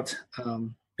without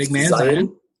big man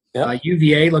Zion. Yep.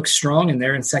 UVA looks strong, and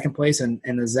they're in second place, and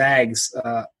the Zags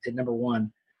at number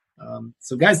 1.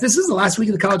 So, guys, this is the last week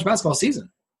of the college basketball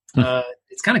season.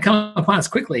 It's kind of coming upon us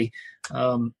quickly.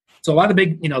 So a lot of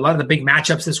the big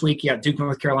matchups this week. You got Duke,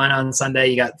 North Carolina on Sunday.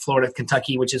 You got Florida,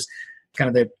 Kentucky, which is kind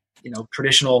of the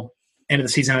traditional end of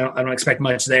the season. I don't expect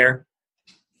much there.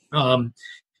 You're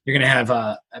going to have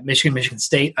Michigan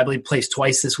State, I believe, plays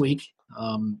twice this week.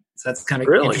 So that's kind of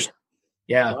interesting.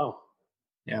 Yeah. Wow.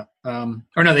 Yeah.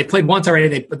 Or no, they played once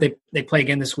already. But they play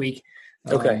again this week.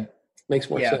 Okay, makes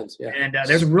more sense. Yeah. And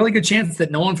there's a really good chance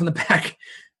that no one from the Pac,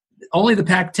 only the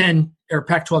Pac-10 or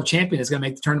Pac-12 champion is going to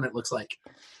make the tournament. Looks like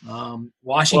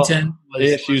Washington.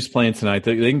 ASU's playing tonight.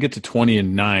 They can get to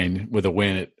 20-9 with a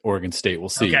win at Oregon State. We'll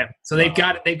see. Okay, so they've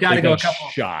got to go a couple.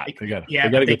 They got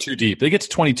to go too deep. They get to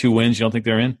 22 wins. You don't think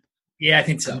they're in? Yeah, I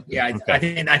think so. Yeah,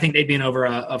 okay. I think they'd be in over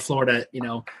a Florida.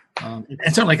 And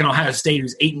certainly like an Ohio State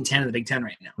who's 8-10 in the Big Ten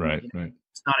right now. Right.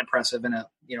 It's not impressive, and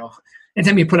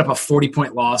anytime you put up a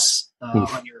 40-point loss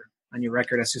on your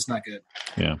record, that's just not good.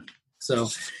 Yeah. So,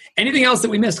 anything else that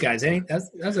we missed, guys?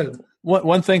 That's a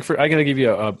one thing I got to give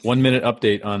you a 1-minute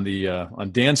update on the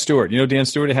on Dan Stewart. You know Dan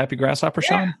Stewart at Happy Grasshopper,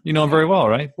 Sean? You know him very well,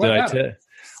 right?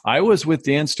 I was with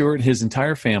Dan Stewart, his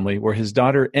entire family, where his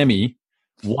daughter Emmy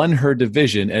won her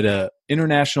division at a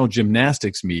international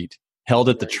gymnastics meet held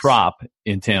at the Trop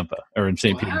in Tampa or in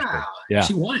St. Petersburg. Yeah,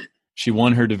 She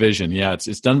won her division. Yeah,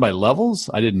 it's done by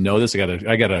levels. I didn't know this.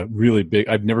 I got a really big.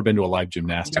 I've never been to a live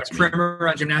gymnastics. You got a primer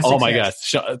on gymnastics. Oh my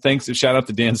gosh! Thanks. Shout out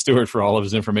to Dan Stewart for all of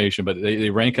his information. But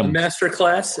they rank them master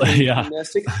class.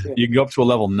 Gymnastics. Yeah. You can go up to a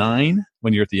level 9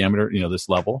 when you're at the amateur. This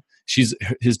level.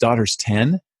 His daughter's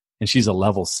 10, and she's a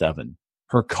level 7.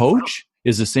 Her coach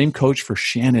is the same coach for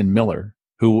Shannon Miller,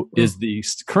 who is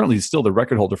currently still the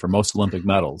record holder for most Olympic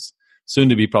medals. Soon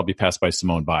to be probably passed by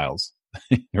Simone Biles,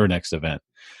 her next event.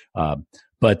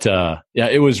 But yeah,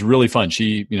 it was really fun.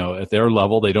 She, at their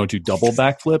level, they don't do double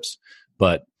backflips,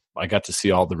 but I got to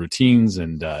see all the routines,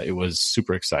 and it was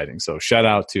super exciting. So shout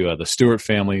out to the Stewart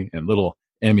family and little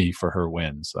Emmy for her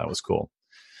win. So that was cool.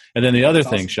 And then the other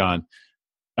thing, Sean,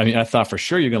 I mean, I thought for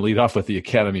sure you're going to lead off with the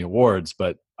Academy Awards,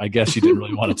 but I guess you didn't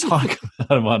really want to talk about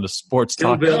them on the sports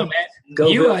talk. Go,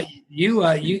 man.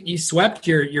 You swept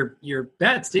your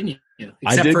bets, didn't you?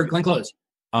 Except for Glenn Close.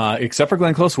 Except for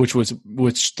Glenn Close,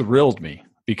 which thrilled me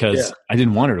because I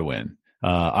didn't want her to win.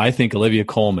 I think Olivia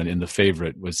Colman in The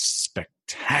Favorite was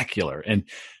spectacular. And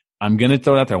I'm going to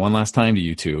throw it out there one last time to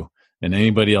you two and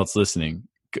anybody else listening.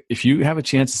 If you have a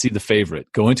chance to see The Favorite,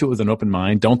 go into it with an open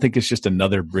mind. Don't think it's just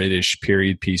another British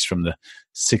period piece from the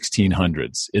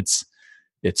 1600s.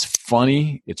 It's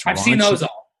funny. I've seen those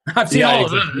all. I've seen all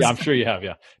of those. Yeah, I'm sure you have.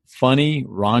 Yeah, funny,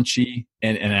 raunchy,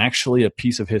 and actually a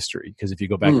piece of history. Because if you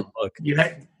go back and look, you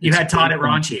had Todd at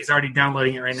raunchy. He's already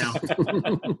downloading it right now.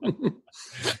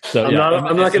 So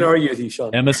I'm not going to argue with you,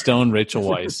 Sean. Emma Stone, Rachel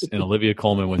Weisz, and Olivia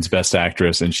Colman wins Best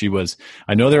Actress, and she was.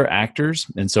 I know they're actors,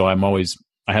 and so I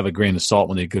have a grain of salt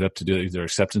when they get up to do their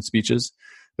acceptance speeches.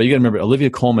 But you got to remember, Olivia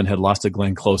Colman had lost to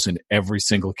Glenn Close in every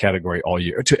single category all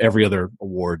year, to every other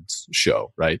awards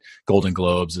show, right? Golden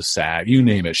Globes, the SAG, you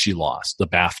name it, she lost, the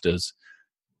BAFTAs.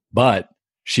 But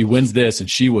she wins this, and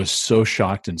she was so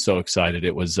shocked and so excited.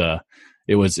 It's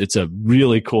a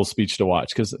really cool speech to watch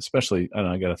because, especially,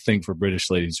 I got a thing for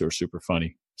British ladies who are super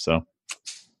funny. So,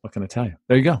 what can I tell you?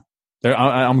 There you go.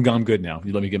 I'm good now.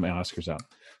 You let me get my Oscars out.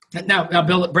 Now,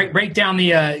 Bill, break down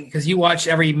because you watch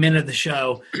every minute of the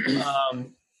show.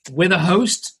 With a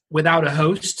host, without a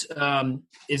host,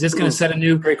 is this going to set a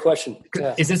new? Great question.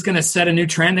 Yeah. Is this going to set a new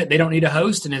trend that they don't need a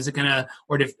host? And is it going to,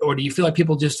 or do you feel like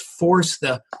people just force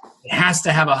it has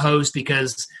to have a host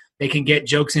because they can get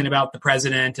jokes in about the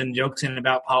president and jokes in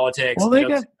about politics? Well,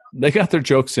 they got their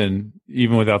jokes in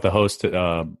even without the host.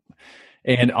 And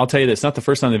I'll tell you this, it's not the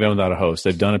first time they've been without a host.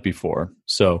 They've done it before.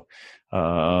 So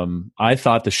I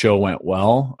thought the show went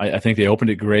well. I think they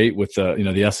opened it great with the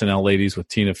SNL ladies with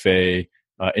Tina Fey,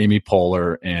 Amy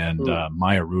Poehler, and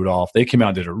Maya Rudolph. They came out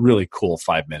and did a really cool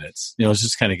 5 minutes. Let's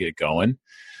just kind of get going.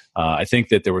 I think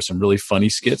that there were some really funny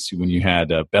skits when you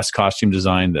had best costume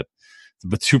design.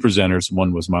 The two presenters,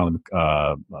 one was Molly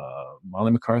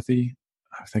McCarthy.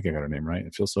 I think I got her name right.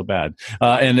 It feels so bad.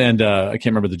 And I can't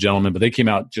remember the gentleman, but they came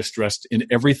out just dressed in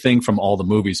everything from all the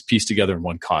movies pieced together in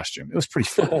one costume. It was pretty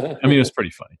funny. I mean, it was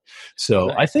pretty funny. So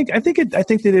I think they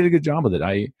did a good job with it.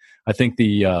 I think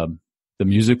the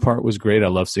music part was great. I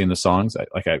love seeing the songs.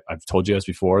 I've told you guys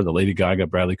before, the Lady Gaga,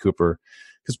 Bradley Cooper,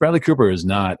 because Bradley Cooper is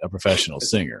not a professional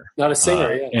singer. Not a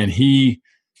singer, and he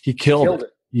killed it.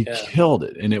 He killed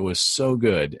it, and it was so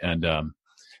good. And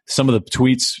some of the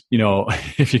tweets,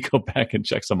 if you go back and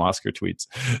check some Oscar tweets,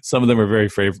 some of them are very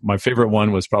favorite. My favorite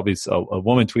one was probably a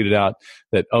woman tweeted out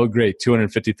that, oh, great,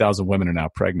 250,000 women are now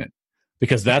pregnant.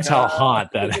 Because that's how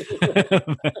hot that is.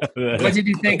 What did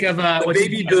you think of the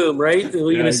baby boom, right?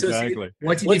 Exactly.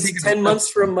 What did you think of 10 months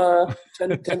from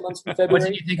 10 months from February? What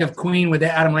did you think of Queen with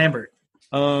Adam Lambert?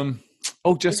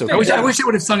 Just okay. I wish I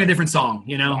would have sung a different song,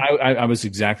 I was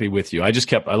exactly with you. I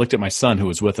looked at my son who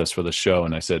was with us for the show,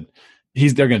 and I said,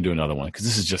 they're going to do another one because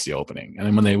this is just the opening. And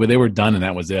then when they were done and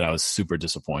that was it, I was super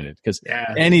disappointed because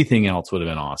anything else would have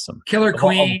been awesome. Killer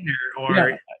Queen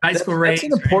or High School Race.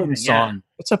 That's an important song. Yeah.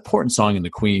 It's an important song in the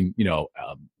Queen,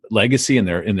 legacy in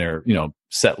their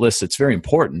set list. It's very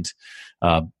important,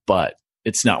 but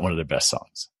it's not one of their best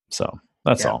songs. So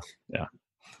that's all. Yeah.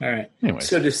 All right. Anyway,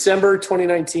 so December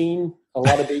 2019, a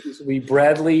lot of babies will be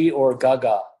Bradley or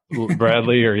Gaga.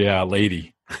 Bradley or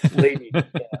Lady. Lady. Yeah.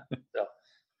 So.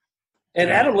 And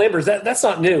Adam Lambert, that's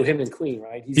not new. Him and Queen,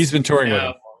 right? He's been touring with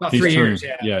him about 3 years.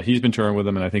 Yeah, he's been touring with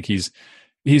him, and I think he's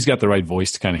got the right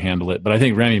voice to kind of handle it. But I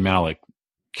think Rami Malek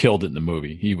killed it in the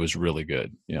movie. He was really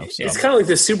good. So. It's kind of like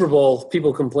the Super Bowl.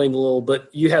 People complain a little, but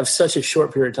you have such a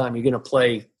short period of time. You're going to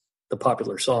play the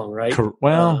popular song, right?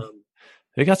 Well,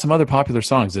 they got some other popular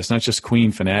songs. It's not just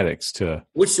Queen fanatics.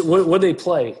 What they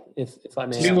play? If I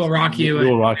may, We Will Rock You. We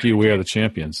Will Rock You. We Are the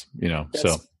Champions.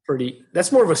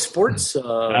 That's more of a sports.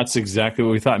 That's exactly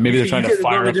what we thought. Maybe they're trying to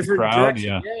fire up the crowd.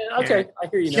 Yeah. Okay. I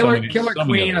hear you. Killer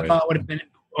Queen, I thought would have been,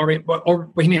 or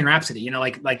Bohemian Rhapsody.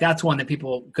 Like that's one that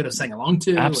people could have sang along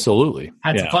to. Absolutely.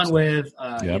 Had some fun with.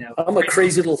 I'm a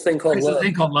Crazy Little Thing Called Love.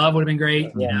 Thing Called Love would have been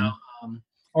great.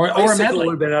 Or a medley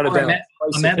would have been out of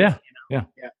bounds. A medley. Yeah.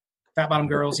 Fat Bottom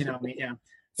Girls. They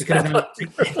could have done.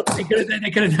 They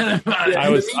could have done.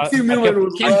 Kim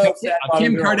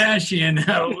Kardashian.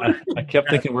 I kept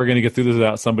thinking we're going to get through this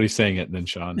without somebody saying it. And then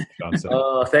Sean said,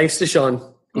 "Thanks to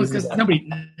Sean." Well, because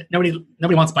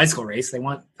nobody wants bicycle race. They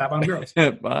want fat bottom girls.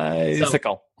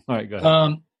 Bicycle. All right, go ahead.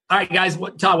 All right, guys.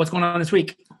 Todd, what's going on this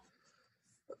week?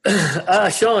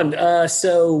 Sean,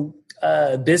 so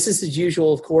business as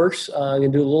usual, of course. I'm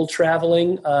going to do a little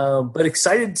traveling, but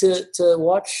excited to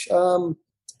watch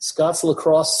Scott's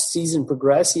lacrosse season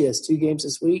progress. He has 2 games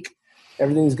this week.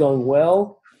 Everything's going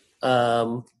well.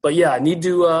 But yeah, I need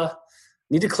to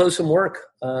close some work.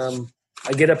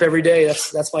 I get up every day.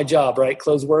 That's my job, right?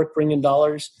 Close work, bring in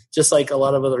dollars, just like a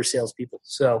lot of other salespeople.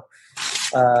 So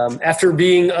after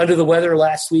being under the weather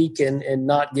last week and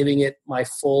not giving it my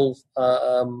full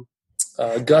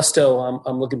gusto,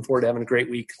 I'm looking forward to having a great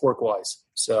week work-wise.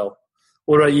 So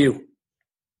what about you?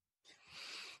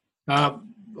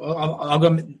 I'll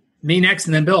go me next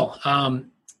and then Bill.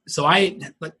 So I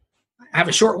have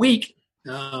a short week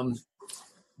because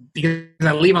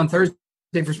I leave on Thursday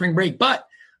for spring break, but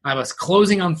I was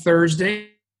closing on Thursday.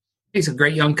 It's a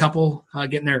great young couple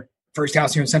getting their first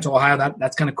house here in Central Ohio.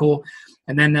 That's kind of cool.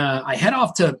 And then I head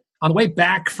off on the way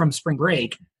back from spring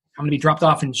break, I'm going to be dropped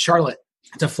off in Charlotte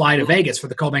to fly to Vegas for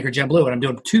the Coldwell Banker Gen Blue. And I'm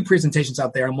doing 2 presentations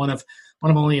out there. I'm one of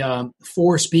only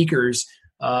 4 speakers.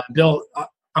 Bill,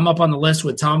 I'm up on the list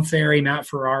with Tom Ferry, Matt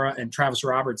Ferrara, and Travis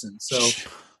Robertson. So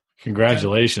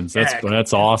congratulations.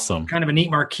 That's awesome. Kind of a neat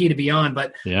marquee to be on,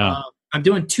 but yeah. I'm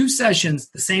doing 2 sessions,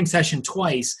 the same session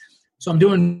twice. So I'm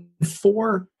doing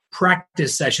 4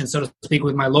 practice sessions, so to speak,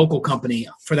 with my local company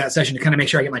for that session to kind of make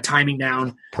sure I get my timing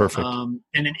down. Perfect. And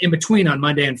then in between on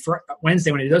Monday and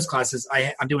Wednesday when I do those classes,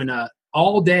 I'm doing a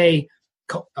all-day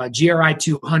GRI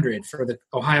 200 for the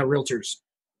Ohio Realtors.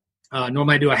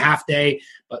 Normally I do a half day,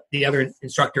 but the other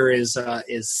instructor is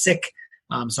sick.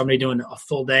 So I'm going to be doing a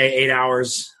full day, 8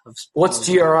 hours. What's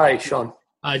GRI, Sean?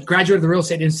 Graduate of the Real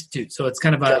Estate Institute. So it's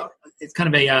kind of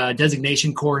a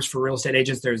designation course for real estate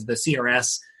agents. There's the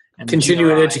CRS and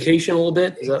continuing education a little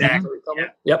bit. Is that exactly.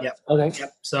 Yep. Okay.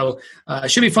 Yep. So it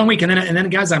should be a fun week. And then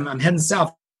guys, I'm heading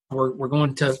south. We're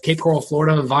going to Cape Coral,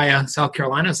 Florida via South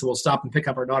Carolina. So we'll stop and pick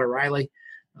up our daughter Riley.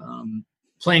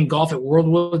 Playing golf at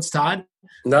Worldwoods, Todd.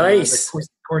 Nice. The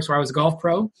course where I was a golf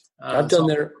pro. I've done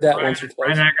that once or twice.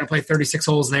 Ryan and I are going to play 36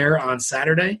 holes there on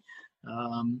Saturday.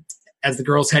 As the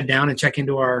girls head down and check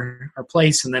into our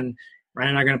place, and then Ryan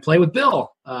and I are going to play with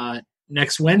Bill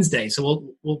next Wednesday.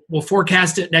 So we'll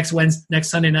forecast it next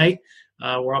Sunday night,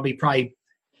 where I'll be probably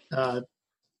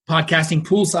podcasting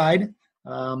poolside.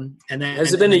 And then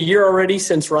has it been a year already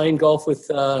since Ryan golfed with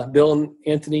Bill and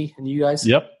Anthony and you guys?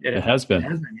 Yep, it has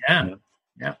been.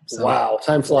 Yeah. So, wow,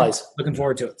 time flies. Looking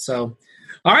forward to it. So,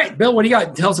 all right, Bill, what do you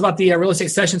got? Tell us about the real estate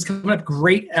sessions coming up.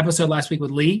 Great episode last week with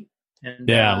Lee. And,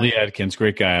 Lee Adkins,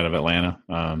 great guy out of Atlanta.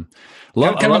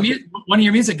 One of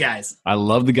your music guys. I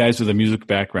love the guys with a music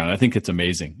background. I think it's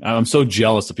amazing. I'm so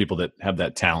jealous of people that have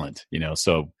that talent,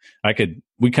 so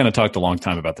we kind of talked a long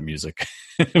time about the music,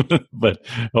 but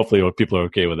hopefully people are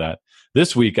okay with that.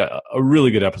 This week, a really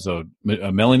good episode.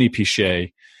 Melanie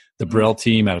Pichet, the Brell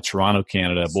team out of Toronto,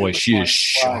 Canada. Boy, she is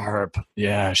sharp.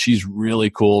 Yeah, she's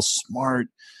really cool, smart.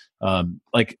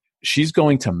 She's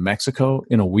going to Mexico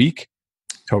in a week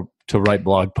to write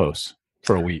blog posts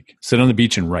for a week. Sit on the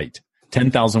beach and write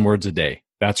 10,000 words a day.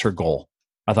 That's her goal.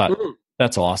 I thought,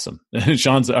 that's awesome.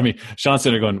 Sean's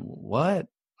sitting there going, what?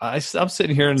 I'm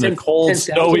sitting here in the cold,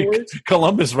 snowy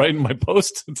Columbus writing my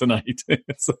post tonight.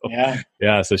 So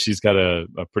she's got a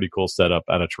pretty cool setup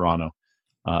out of Toronto.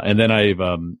 And then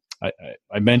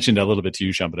I mentioned a little bit to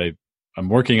you, Sean, but I'm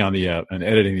working on and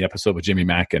editing the episode with Jimmy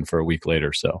Mackin for a week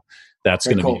later. So that's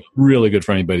going to be really good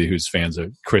for anybody who's fans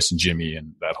of Chris and Jimmy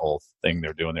and that whole thing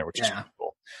they're doing there, which is really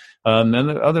cool. And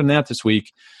other than that, this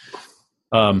week,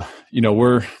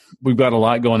 we've got a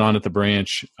lot going on at the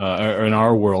branch or in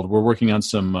our world. We're working on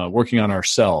working on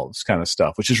ourselves kind of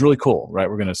stuff, which is really cool, right?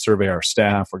 We're going to survey our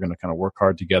staff. We're going to kind of work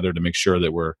hard together to make sure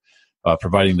that we're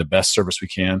providing the best service we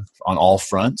can on all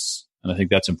fronts. And I think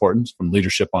that's important from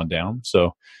leadership on down.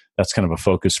 So that's kind of a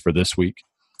focus for this week.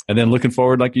 And then looking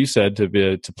forward, like you said, to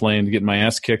getting my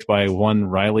ass kicked by one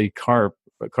Riley Carpenter.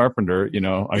 Ryan Carpenter.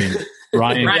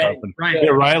 Ryan. Yeah,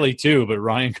 Riley too, but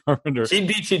Ryan Carpenter. He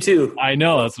beat you too. I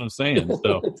know, that's what I'm saying.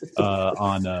 So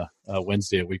on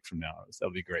Wednesday, a week from now,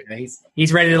 that'll be great.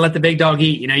 He's ready to let the big dog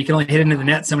eat. You can only hit into the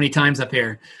net so many times up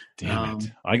here. Damn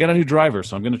it! I got a new driver,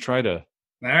 so I'm going to try to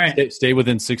stay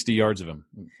within 60 yards of him.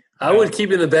 I would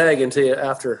keep in the bag until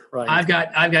after, Ryan.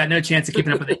 I've got no chance of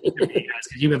keeping up with it guys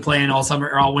because you've been playing all summer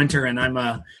or all winter, and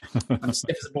I'm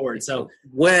stiff as a board. So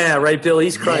right, Bill?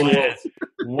 He's crying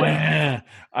wolf.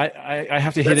 I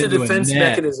have to hit it. That's a defense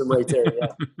mechanism right there. Yeah,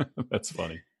 that's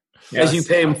funny. As you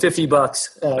pay him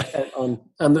 $50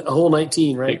 on the whole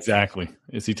 19, right? Exactly.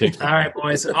 As he takes. All right,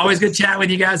 boys. Always good chat with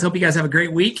you guys. Hope you guys have a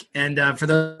great week. And for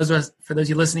those of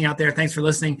you listening out there, thanks for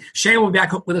listening. Shay will be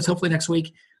back with us hopefully next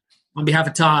week. On behalf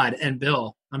of Todd and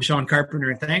Bill, I'm Sean Carpenter,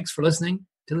 and thanks for listening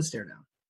to the StareDown.